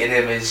beating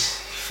him is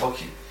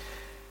fucking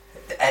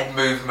head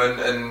movement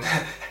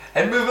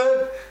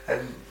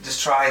and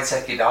just try and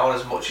take it down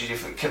as much as you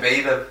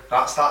Khabib him.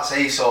 That's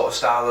his sort of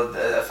style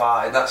of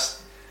fighting.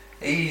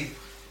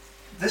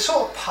 The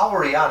sort of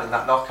power he had in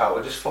that knockout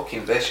was just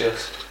fucking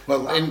vicious.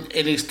 Well,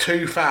 in his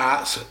 2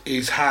 fights,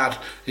 he's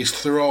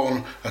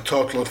thrown a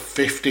total of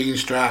 15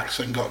 strikes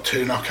and got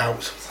 2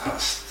 knockouts.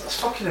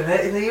 That's fucking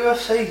amazing. In the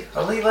UFC,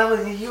 elite level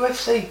in the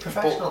UFC,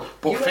 professional.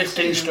 But UFC,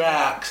 15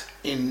 strikes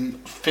in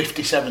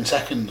 57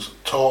 seconds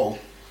total.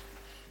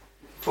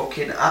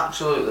 fucking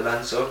absolutely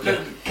mental.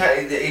 Yeah.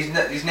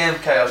 His name's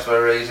Chaos for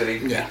a reason.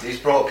 He's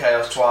brought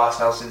chaos twice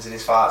now since in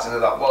his fights into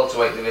that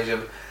welterweight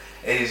division.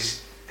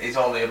 It's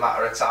only a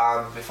matter of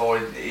time before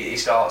he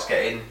starts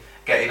getting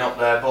up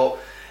there. But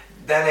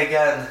then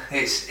again,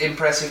 it's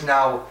impressive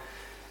now.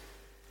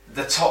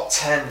 The top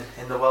 10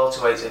 in the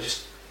welterweights are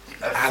just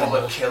full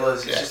of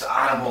killers. It's just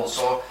animals.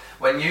 So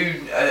when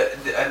you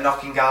are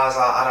knocking guys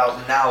like that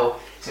out now,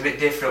 it's a bit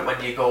different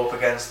when you go up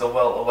against the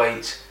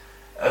welterweight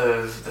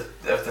of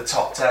the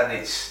top 10.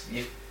 It's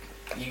you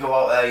go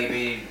out there, you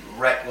be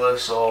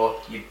reckless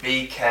or you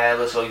be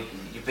careless or you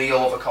be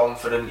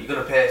overconfident. You're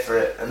going to pay for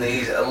it, and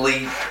these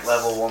elite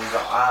level ones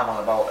that I'm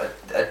on about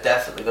are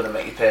definitely going to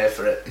make you pay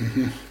for it.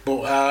 Mm-hmm.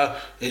 But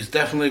he's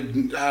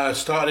definitely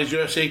started his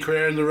UFC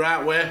career in the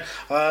right way.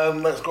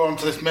 Let's go on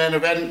to this main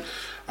event.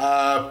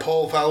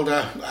 Paul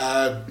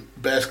Felder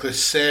basically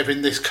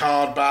saving this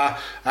card by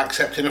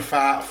accepting a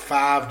fight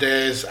 5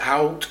 days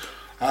out.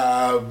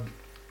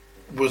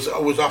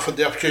 Was offered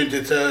the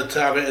opportunity to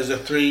have it as a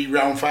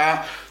 3-round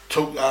fight.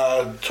 Took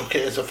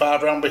it as a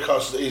 5-round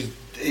because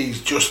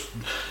he's just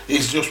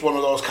one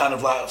of those kind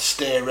of like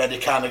stay ready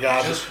kind of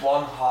guys. Just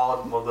one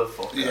hard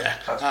motherfucker. Yeah.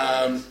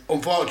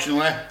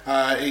 Unfortunately,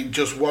 it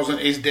just wasn't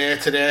his day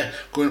today.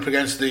 Going up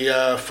against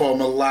the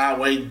former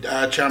lightweight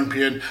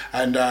champion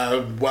and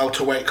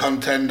welterweight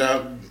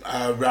contender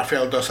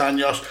Rafael dos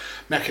Anjos,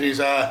 making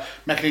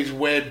his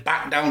way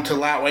back down to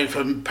lightweight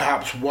for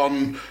perhaps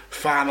one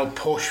final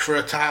push for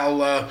a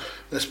title.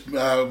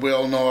 We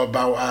all know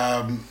about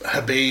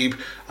Khabib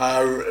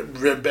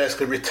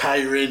basically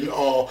retiring,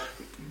 or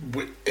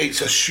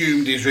it's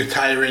assumed he's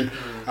retiring.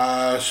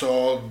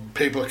 So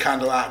people are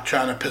kind of like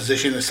trying to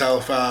position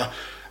themselves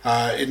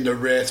in the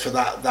race for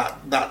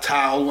that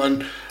title,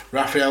 and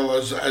Rafael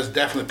has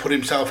definitely put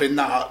himself in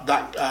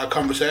that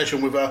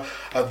conversation with a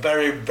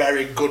very,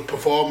 very good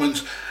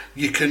performance.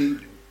 You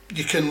can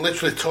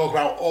literally talk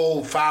about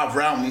all 5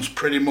 rounds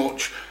pretty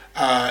much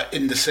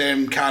in the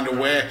same kind of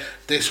way.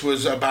 This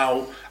was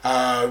about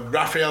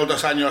Rafael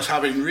dos Anjos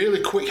having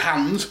really quick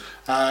hands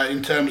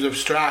in terms of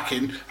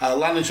striking,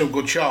 landing some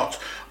good shots,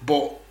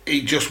 but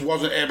he just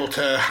wasn't able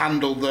to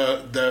handle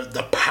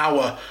the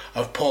power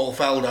of Paul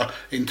Felder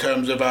in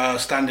terms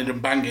of standing and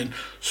banging.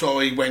 So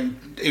he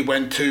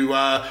went to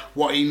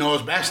what he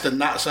knows best, and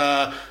that's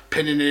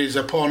pinning his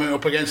opponent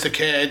up against the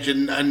cage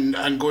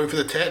and going for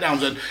the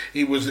takedowns. And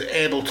he was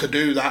able to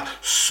do that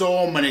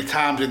so many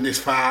times in this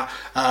fight.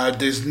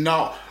 There's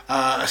not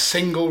a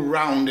single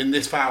round in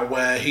this fight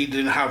where he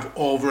didn't have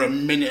over a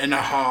minute and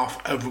a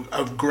half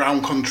of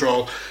ground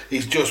control. He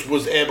just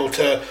was able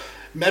to,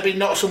 maybe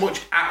not so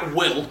much at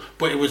will,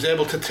 but he was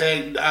able to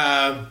take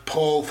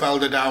Paul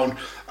Felder down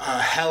a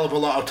hell of a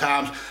lot of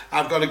times.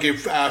 I've got to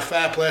give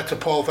fair play to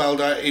Paul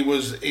Felder. He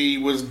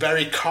was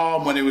very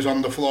calm when he was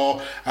on the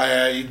floor.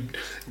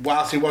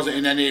 Whilst he wasn't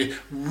in any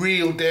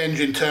real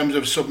danger in terms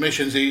of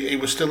submissions, he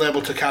was still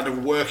able to kind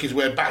of work his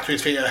way back to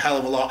his feet a hell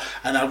of a lot.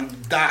 And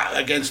that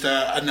against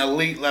an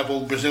elite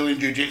level Brazilian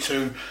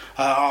Jiu-Jitsu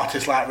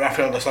artist like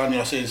Rafael dos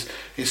Anjos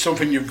is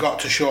something you've got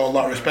to show a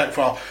lot of respect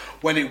for.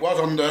 When it was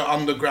on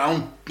the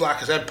ground,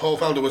 like I said, Paul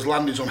Felder was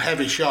landing some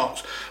heavy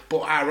shots,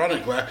 but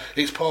ironically,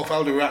 it's Paul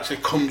Felder who actually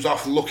comes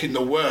off looking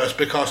the worst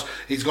because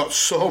he's got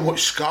so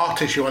much scar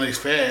tissue on his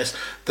face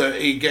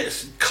that he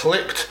gets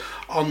clipped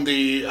on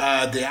the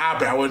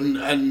eyebrow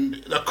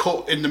and a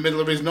cut in the middle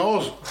of his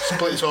nose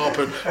splits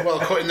open. Well,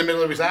 a cut in the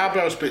middle of his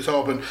eyebrow splits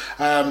open.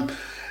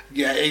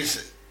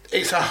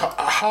 It's a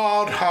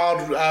hard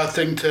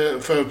thing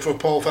for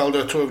Paul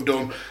Felder to have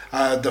done.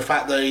 The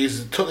fact that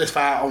he's took this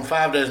fight on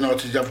 5 days'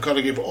 notice, I've got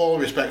to give all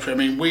respect for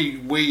him. I mean,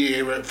 we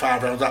here at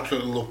 5 Rounds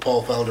absolutely love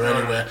Paul Felder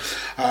anyway,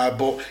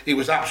 but he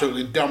was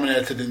absolutely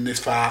dominated in this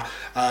fight.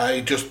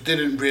 He just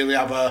didn't really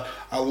have a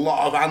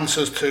lot of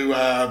answers to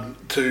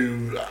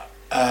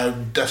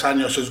dos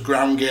Anjos'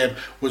 ground game.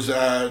 Was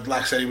like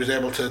I said, he was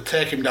able to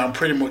take him down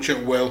pretty much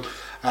at will.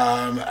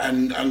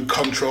 And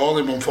control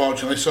him,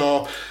 unfortunately.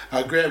 So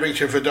a great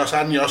victory for dos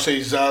Anjos.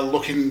 He's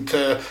looking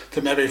to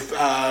maybe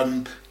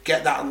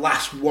get that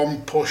last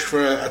one push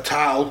for a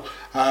title.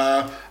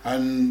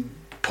 And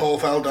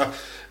Paul Felder,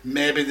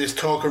 maybe this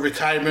talk of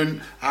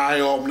retirement. I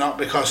hope not,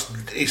 because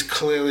he's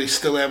clearly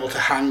still able to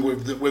hang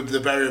with the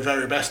very,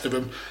 very best of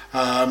them.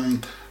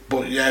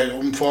 But yeah,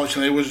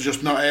 unfortunately, it was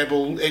just not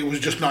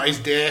his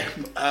day,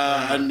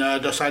 and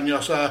dos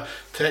Anjos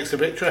takes the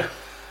victory.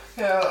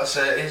 Yeah, that's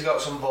it. He's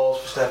got some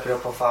balls for stepping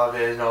up on 5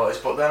 days' notice,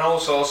 but then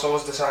also so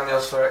was dos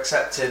Anjos for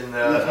accepting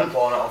the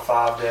opponent on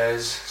 5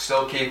 days,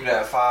 still keeping it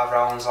at 5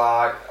 rounds.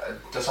 Like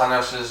dos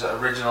Anjos'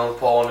 original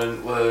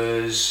opponent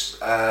was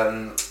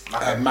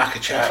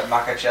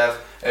Makhachev,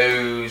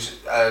 who's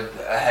a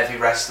heavy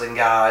wrestling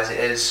guy as it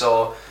is.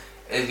 So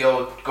if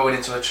you're going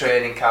into a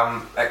training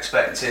camp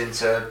expecting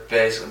to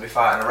basically be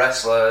fighting a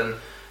wrestler, and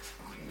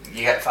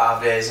you get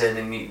 5 days in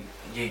and you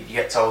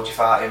get told you're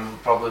fighting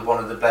probably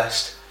one of the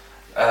best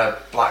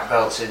black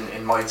belts in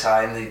Muay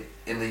Thai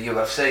in the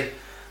UFC,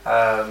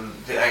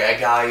 a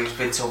guy who's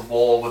been to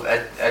war with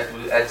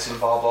Edson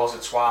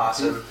Barboza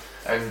twice,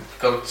 and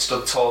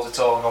stood toe to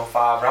toe and gone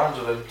 5 rounds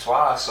with him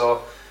twice.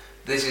 So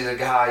this is a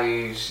guy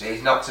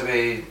he's not to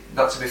be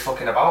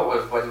fucking about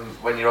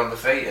with when you're on the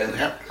feet. And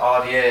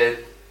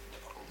RDA,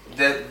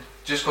 that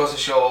just goes to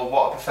show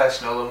what a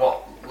professional and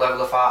what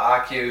level of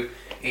fight IQ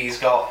he's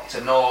got,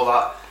 to know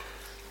that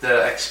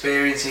the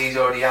experience he's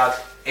already had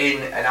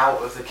in and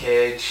out of the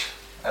cage,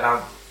 and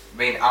I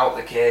mean out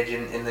the cage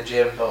in the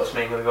gym. Don't just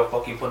mean when we go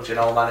fucking punching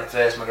old man in the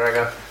face,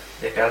 McGregor,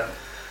 dickhead.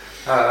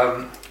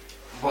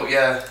 But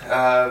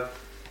yeah,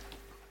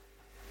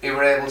 he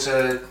were able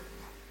to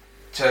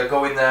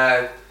go in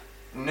there,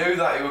 knew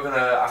that he were going to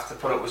have to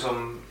put up with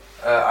some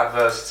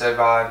adversity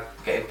by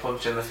getting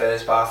punched in the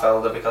face by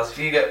Felder, because if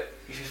you're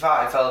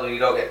fighting Felder, you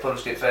don't get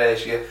punched in the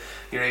face,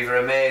 you're either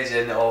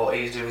amazing or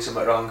he's doing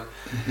something wrong.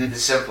 It's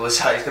as simple as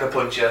that. He's going to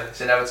punch you.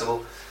 It's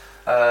inevitable.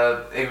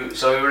 So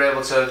we were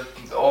able to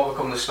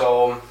overcome the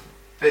storm.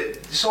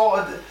 But sort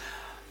of,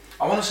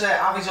 I want to say,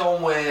 have his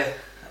own way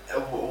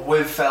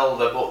with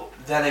Felder,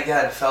 but then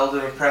again,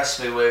 Felder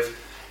impressed me with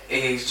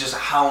is just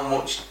how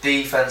much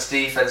defence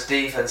he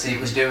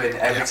was doing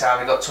every time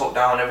he got tucked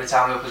down, every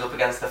time he was up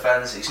against the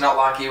fence. It's not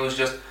like he was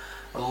just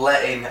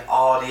letting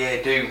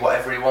RDA do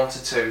whatever he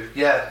wanted to.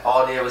 Yeah,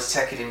 RDA was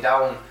taking him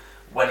down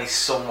when he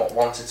somewhat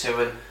wanted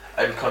to,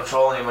 and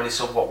controlling him when he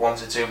somewhat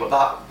wanted to, but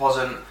that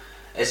wasn't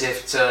as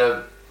if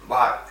to,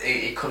 like,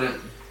 he couldn't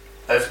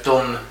have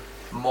done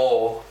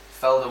more.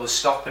 Felder was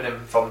stopping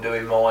him from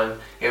doing more, and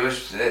it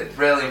was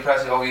really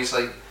impressive.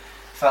 Obviously,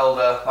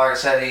 Felder, like I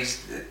said,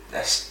 he's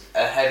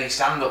a heady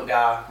stand-up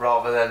guy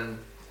rather than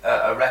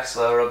a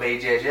wrestler or a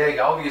BJJ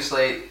guy.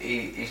 Obviously,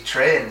 he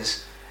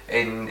trains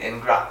in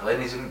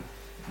grappling. He's a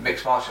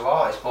mixed martial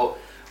artist, but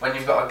when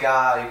you've got a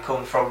guy who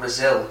comes from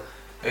Brazil,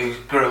 who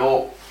grew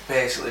up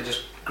basically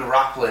just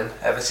grappling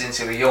ever since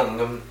he was young,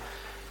 and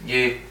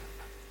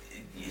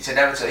it's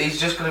inevitable. He's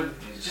just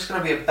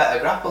gonna be a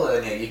better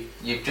grappler than you.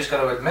 You've just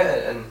got to admit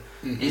it,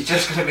 and he's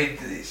just gonna be.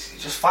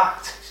 It's just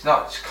fact. It's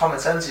not it's common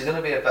sense. He's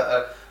gonna be a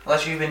better.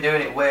 Unless you've been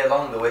doing it way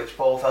longer, which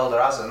Paul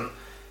Felder hasn't.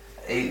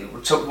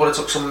 Would have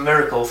took some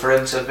miracle for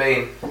him to have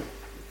been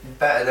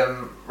better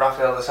than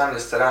Rafael dos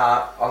Anjos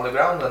tonight on the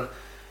ground, and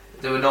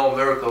there was no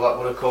miracle that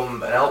would have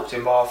come and helped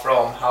him, bar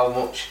from how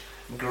much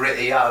grit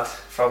he had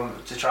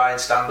to try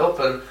and stand up.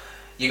 And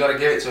you got to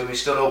give it to him. He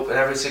stood up, and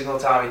every single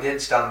time he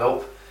did stand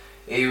up,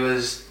 he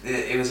was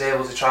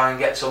able to try and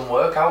get some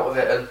work out of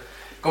it. And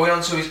going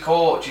on to his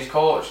coach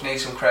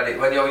needs some credit.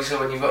 When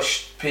you've got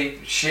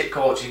shit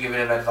coaches giving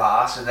him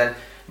advice, and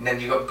then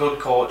you've got good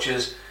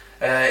coaches.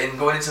 In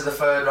going into the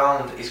 3rd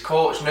round, his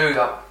coach knew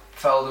that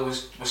Felder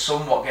was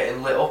somewhat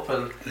getting lit up,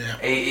 and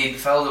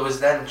Felder was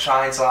then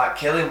trying to like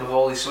kill him with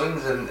all his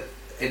swings, and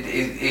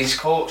his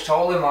coach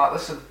told him, like,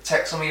 listen,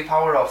 take some of your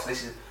power off.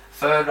 This is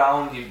 3rd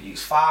round.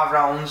 It's 5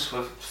 rounds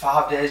with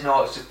 5 days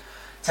notice. Just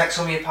take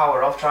some of your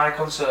power off. Try and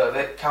conserve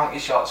it. Count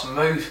your shots and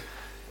move.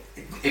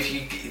 If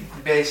you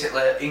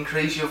basically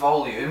increase your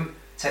volume,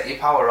 take your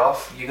power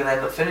off, you're going to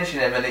end up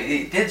finishing him. And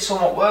it did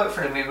somewhat work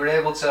for him. We were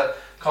able to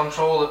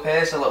control the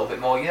pace a little bit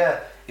more. Yeah,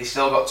 he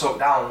still got tucked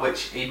down,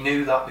 which he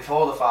knew that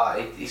before the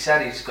fight. He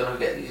said he's going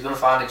to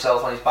find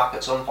himself on his back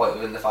at some point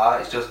within the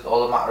fight. It's just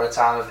all a matter of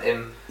time of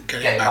him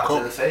getting back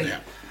to the feet,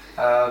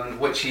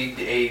 which he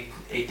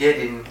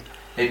did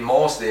in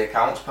most of the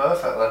accounts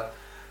perfectly.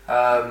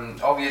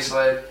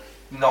 Obviously,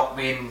 not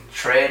been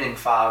training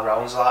 5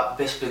 rounds, like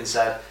Bisping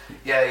said.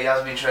 Yeah, he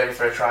has been training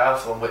for a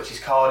triathlon, which his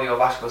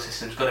cardiovascular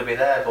system's going to be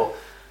there, but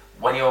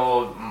when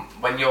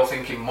you're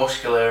thinking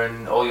muscular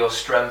and all your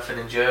strength and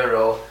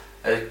enduro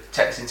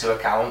takes into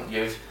account,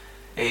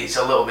 it's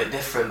a little bit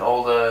different.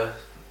 All the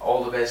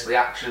basically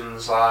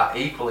actions like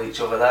equal each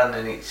other then,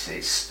 and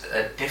it's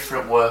a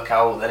different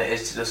workout than it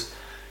is to just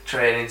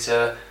training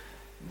to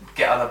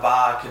get on a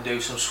bike and do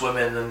some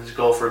swimming and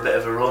go for a bit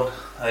of a run.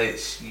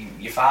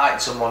 You're fighting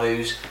someone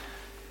who's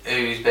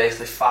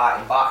basically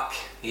fighting back.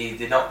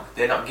 They're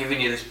not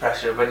giving you this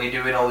pressure. When you're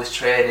doing all this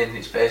training,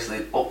 it's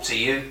basically up to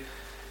you.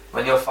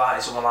 When you're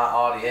fighting someone like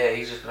RDA,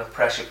 he's just going to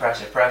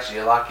pressure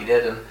you like he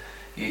did, and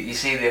you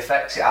see the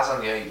effects it has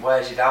on you. It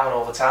wears you down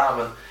over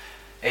time, and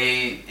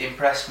he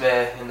impressed me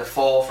in the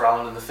 4th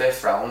round and the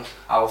 5th round.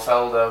 How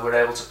Felder were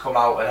able to come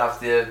out and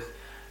have the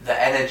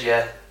energy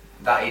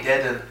that he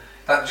did, and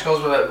that just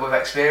goes with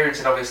experience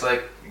and obviously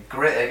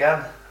grit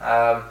again.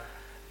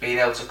 Being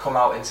able to come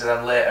out into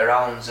them later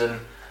rounds and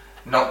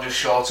not just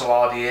show to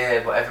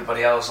RDA but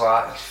everybody else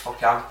like,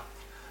 fuck, I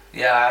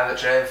haven't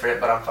trained for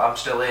it, but I'm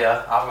still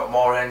here. I've got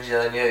more energy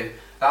than you.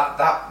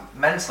 That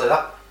mentally,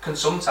 that can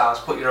sometimes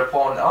put your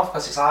opponent off,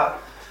 because it's like,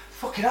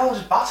 fucking hell, I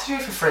just battered you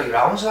for 3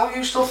 rounds. How are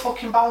you still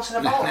fucking bouncing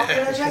about? I'm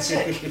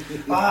energetic.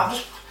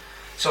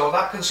 So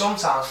that can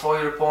sometimes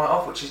throw your opponent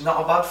off, which is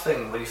not a bad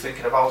thing when you're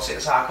thinking about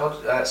it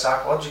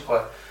psychologically.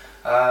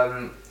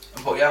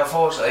 But yeah,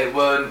 unfortunately, it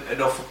weren't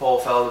enough for Paul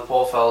Felder.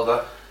 Paul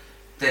Felder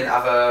didn't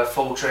have a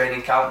full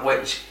training camp,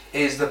 which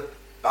is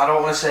I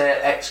don't want to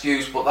say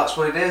excuse, but that's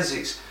what it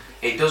is.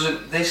 It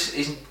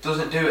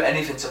doesn't do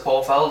anything to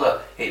Paul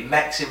Felder. It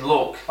makes him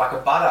look like a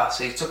badass.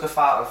 He took a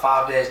fight on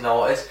 5 days'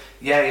 notice.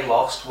 Yeah, he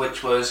lost,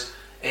 which was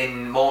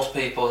in most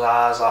people's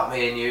eyes, like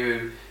me and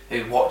you,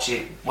 who watch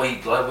it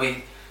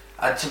weekly,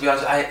 to be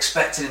honest, I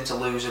expected him to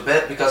lose a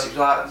bit because it's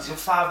like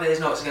 5 days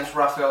notice against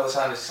Rafael dos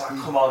Anjos. It's like,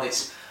 come on,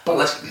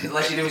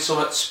 unless you're doing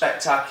something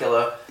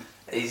spectacular,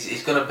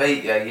 he's going to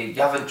beat you.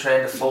 You haven't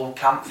trained a full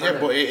camp for him.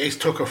 Yeah, but he's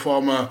took a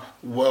former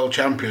world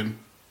champion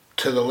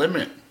to the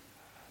limit.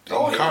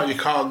 You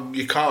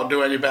can't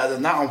do any better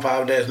than that on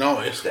 5 days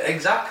notice.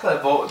 Exactly,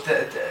 but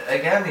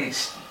again,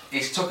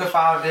 he's took a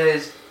 5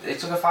 days. He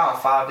took a fight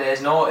on 5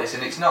 days notice,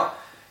 and it's not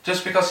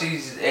just because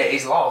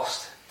he's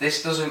lost.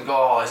 This doesn't go,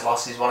 oh, he's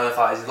lost, he's one of the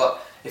fighters.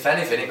 If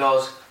anything, it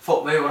goes,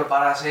 fuck me, what a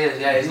badass he is.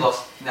 Yeah, he's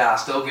lost. Nah,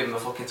 still give him a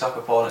fucking top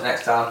opponent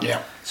next time.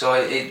 Yeah. So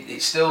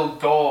it still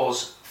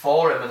goes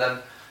for him, and then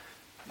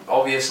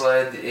obviously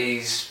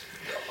it's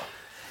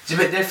a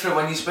bit different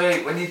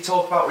when you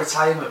talk about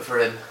retirement for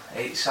him.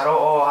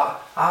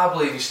 I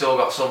believe he's still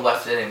got some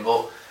left in him,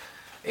 but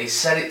he's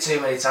said it too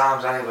many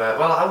times anyway.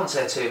 Well, I wouldn't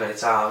say too many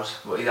times,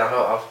 but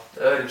I've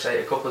heard him say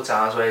it a couple of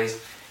times where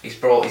he's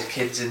brought his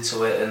kids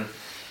into it and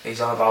he's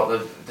on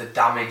about the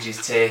damage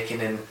he's taking,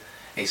 and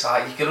it's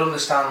like you can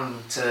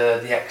understand to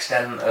the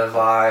extent of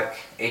like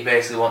he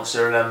basically wants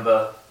to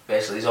remember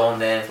basically his own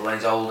name for when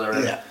he's older.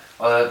 And,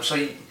 so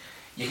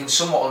you can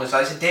somewhat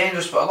understand. It's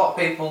dangerous, but a lot of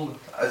people,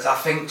 I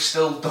think,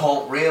 still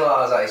don't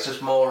realise that. It's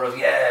just more of,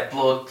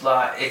 blood,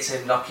 like, hit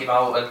him, knock him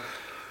out, and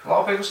a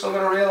lot of people still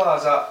got to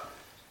realise that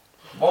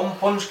one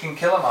punch can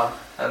kill a man,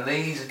 and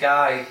these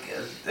guys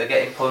are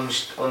getting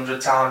punched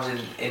 100 times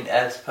in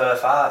heads per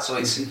fight, so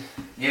it's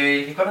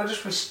you've got to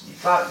just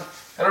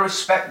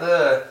respect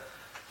the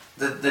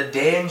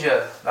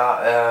danger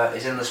that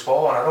is in the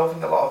sport, and I don't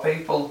think a lot of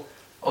people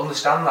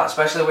understand that,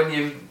 especially when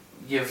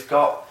you've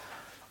got,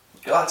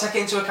 like, take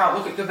it into account.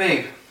 Look at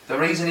Khabib. The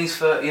reason he's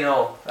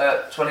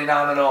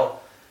 29-0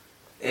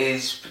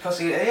 is because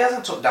he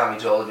hasn't took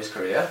damage all of his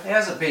career. He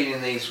hasn't been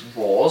in these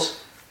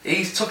wars.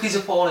 He's took his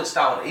opponents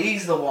down.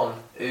 He's the one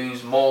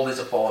who's mauled his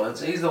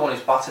opponents. He's the one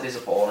who's battered his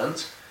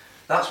opponents.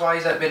 That's why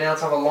he's been able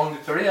to have a longer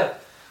career.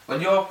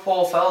 When you're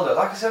Paul Felder,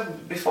 like I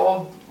said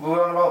before, we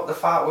were on about the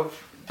fight with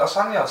Dos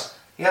Anjos.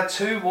 He had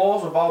 2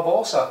 wars with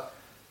Barbosa,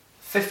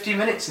 50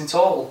 minutes in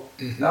total.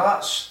 Mm-hmm.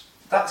 Now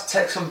that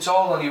takes some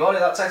toll on your body.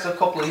 That takes a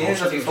couple of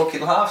years of your fucking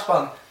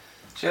lifespan.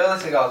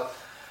 Surely to God.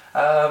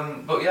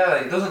 But yeah,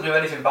 it doesn't do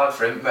anything bad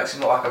for him. It makes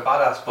him look like a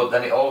badass. But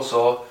then it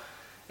also,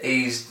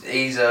 he's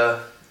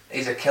a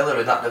killer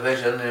in that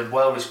division and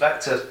well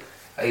respected.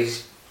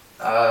 He's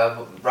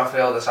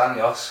Rafael dos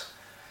Anjos.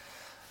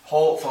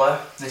 Hopefully,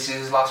 this is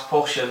his last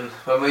push. And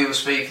when we were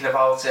speaking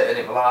about it, and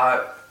it was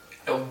like,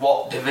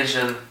 what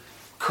division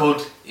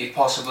could he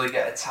possibly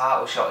get a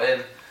title shot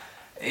in?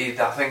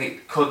 I think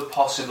it could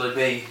possibly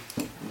be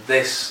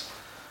this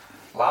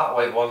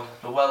lightweight one.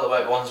 The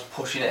welterweight one's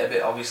pushing it a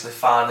bit, obviously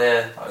fine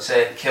there. I would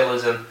say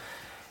killers, and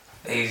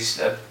he's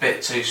a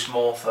bit too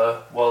small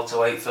for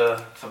welterweight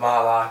for my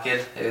liking.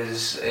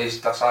 Is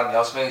Dos Anjos.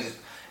 I think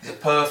he's a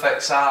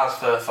perfect size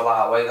for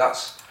lightweight.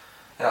 That's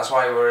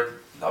why we're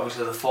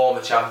obviously the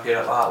former champion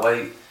at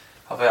lightweight.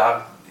 I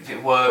think if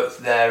it worked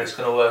there, it's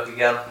going to work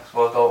again.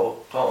 So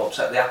don't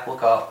upset the apple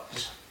cart.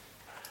 Just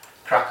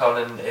crack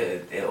on and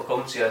it'll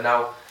come to you.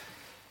 Now,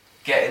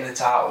 getting the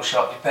title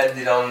shot,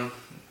 depending on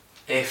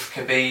if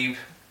Khabib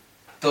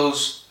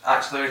does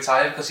actually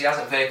retire, because he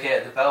hasn't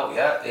vacated the belt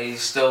yet.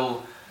 He's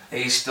still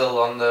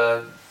on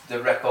the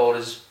record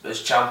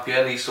as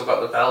champion. He's still got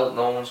the belt.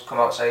 No one's come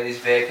out saying he's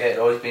vacated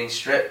or he's been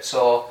stripped.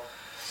 So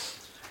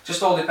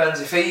just all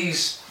depends. If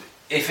he's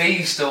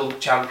still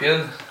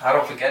champion, I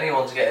don't think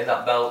anyone's getting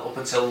that belt up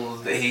until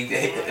he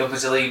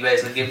basically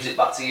gives it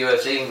back to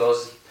UFC and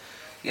goes,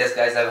 yes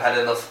guys, I've had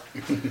enough.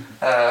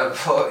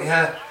 But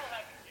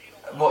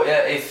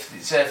yeah, if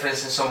say for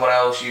instance someone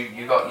else,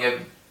 you got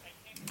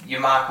your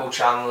Michael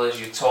Chandlers,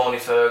 your Tony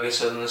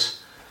Fergusons,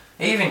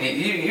 even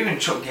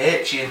Chuck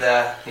Gaethje in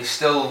there. He's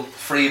still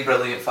 3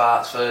 brilliant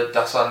fights for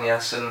Dos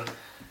Anjos, and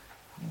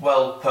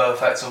well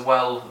perfect and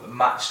well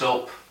matched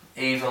up,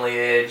 evenly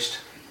aged.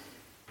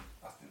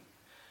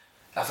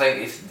 I think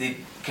if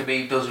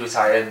Khabib does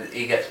retire,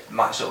 he gets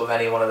matched up with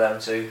any one of them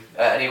 3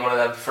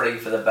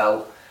 for the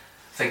belt.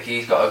 I think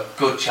he's got a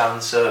good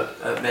chance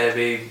at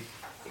maybe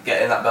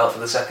getting that belt for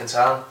the second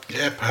time.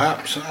 Yeah,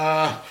 perhaps.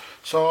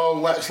 So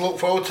let's look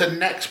forward to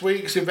next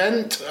week's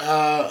event,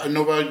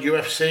 another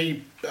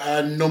UFC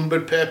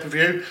numbered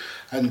pay-per-view,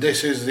 and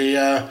this is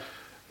the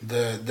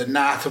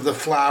night of the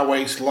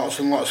flyweights. Lots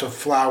and lots of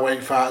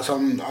flyweight fights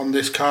on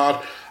this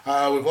card.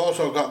 We've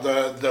also got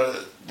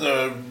the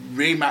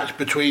rematch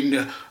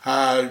between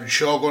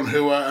Shogun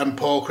Rua and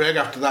Paul Craig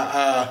after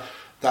that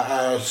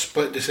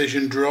split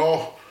decision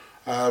draw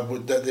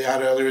that they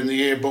had earlier in the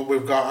year. But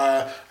we've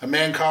got a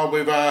main card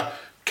with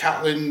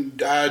Katlyn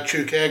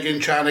Chookagian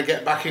trying to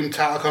get back in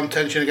title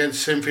contention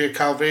against Cynthia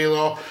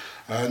Calvillo.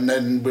 And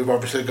then we've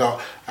obviously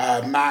got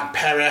Mark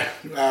Perry,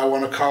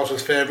 one of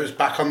Carlson's favourites,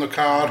 back on the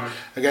card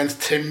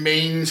against Tim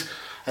Means.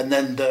 And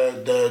then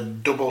the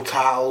double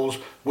titles,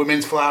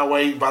 women's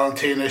flyweight,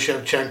 Valentina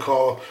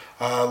Shevchenko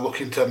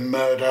looking to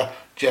murder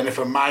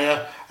Jennifer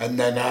Maia. And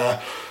then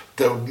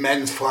the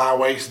men's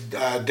flyweights,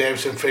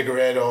 Davison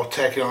Figueiredo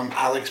taking on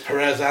Alex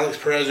Perez. Alex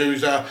Perez,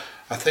 who's I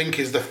think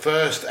is the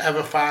first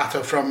ever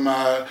fighter from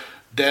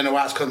Dana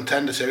White's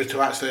Contender Series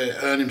to actually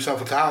earn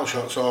himself a title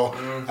shot. So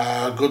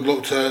good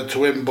luck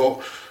to him.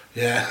 But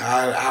yeah,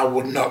 I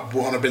would not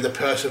want to be the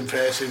person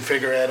facing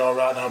Figueiredo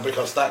right now,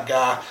 because that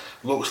guy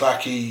looks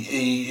like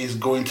he is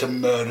going to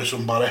murder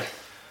somebody.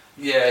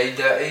 Yeah,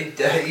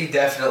 he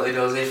definitely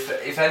does.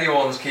 If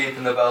anyone's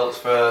keeping the belts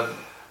for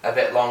a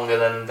bit longer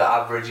than the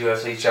average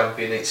UFC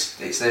champion, it's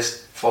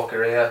this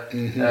fucker here.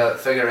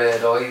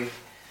 Figueiredo.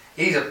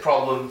 He's a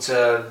problem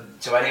to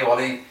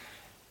anyone.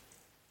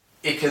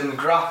 He can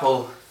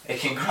grapple. He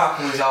can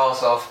grapple his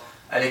arse off,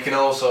 and he can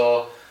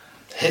also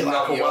hit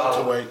like a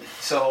welterweight.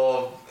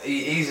 So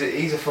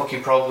he's a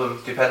fucking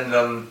problem, depending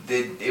on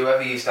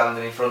whoever you're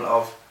standing in front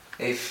of.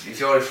 If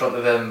you're in front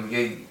of him,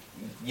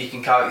 you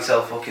can count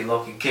yourself fucking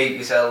lucky. Keep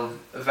yourself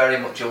very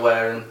much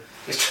aware and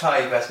just try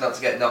your best not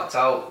to get knocked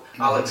out.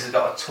 Alex has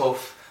got a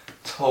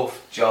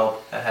tough job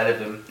ahead of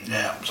him.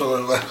 Yeah,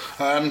 absolutely.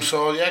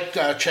 So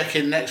yeah, check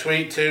in next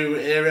week to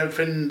hear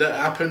everything that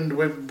happened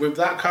with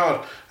that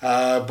card.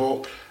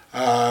 But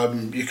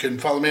you can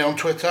follow me on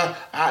Twitter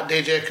at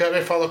DJ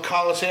Kirby. Follow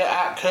Carlos here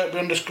at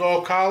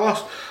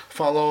Kirby_Carlos.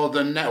 Follow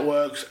the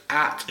networks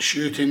at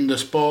Shooting the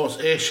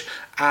Sports-ish,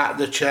 at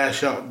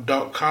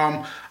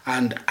thechairshot.com,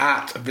 and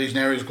at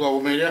Visionaries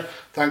Global Media.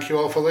 Thank you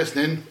all for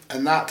listening,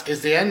 and that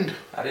is the end.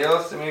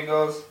 Adios,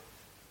 amigos.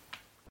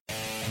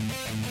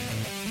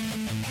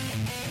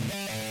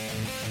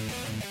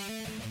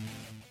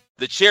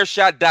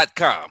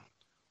 TheChairShot.com.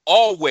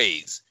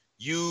 Always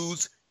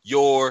use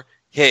your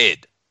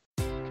head.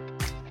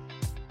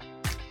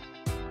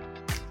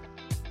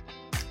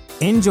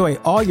 Enjoy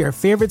all your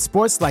favorite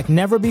sports like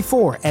never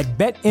before at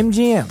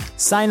BetMGM.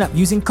 Sign up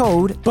using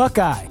code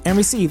Buckeye and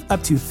receive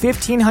up to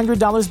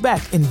 $1,500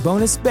 back in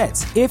bonus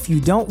bets if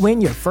you don't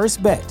win your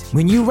first bet.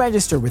 When you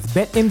register with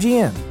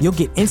BetMGM, you'll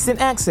get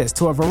instant access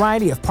to a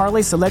variety of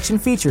parlay selection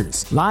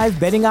features, live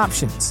betting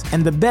options,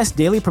 and the best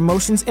daily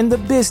promotions in the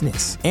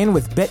business. And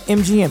with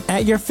BetMGM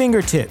at your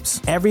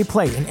fingertips, every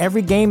play and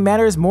every game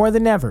matters more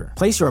than ever.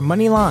 Place your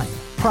money line,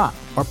 prop,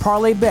 or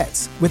parlay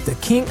bets with the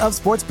king of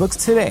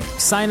sportsbooks today.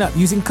 Sign up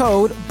using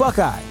code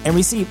Buckeye and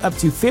receive up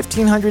to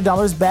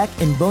 $1,500 back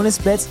in bonus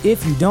bets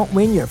if you don't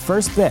win your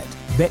first bet.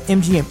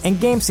 BetMGM and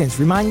GameSense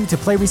remind you to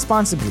play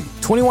responsibly.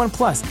 21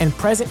 plus and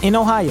present in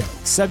Ohio,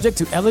 subject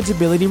to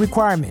eligibility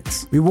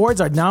requirements. Rewards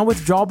are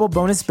non-withdrawable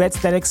bonus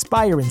bets that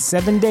expire in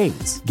 7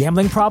 days.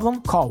 Gambling problem?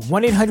 Call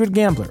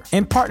 1-800-GAMBLER.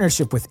 In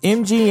partnership with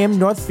MGM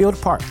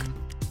Northfield Park.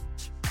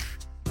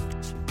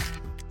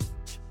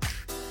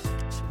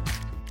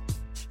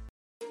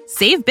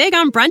 Save big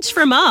on brunch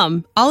for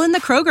mom, all in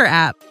the Kroger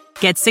app.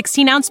 Get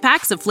 16-ounce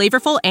packs of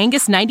flavorful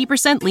Angus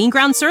 90% lean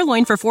ground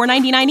sirloin for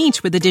 $4.99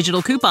 each with a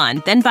digital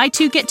coupon. Then buy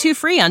 2, get 2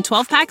 free on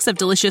 12 packs of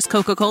delicious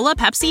Coca-Cola,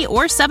 Pepsi,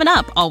 or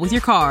 7-Up, all with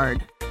your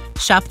card.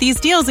 Shop these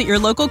deals at your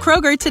local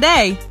Kroger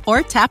today,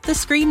 or tap the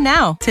screen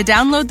now to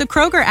download the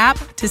Kroger app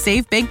to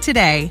save big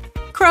today.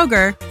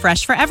 Kroger,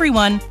 fresh for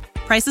everyone.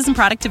 Prices and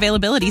product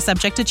availability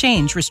subject to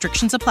change.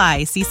 Restrictions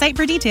apply. See site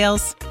for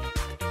details.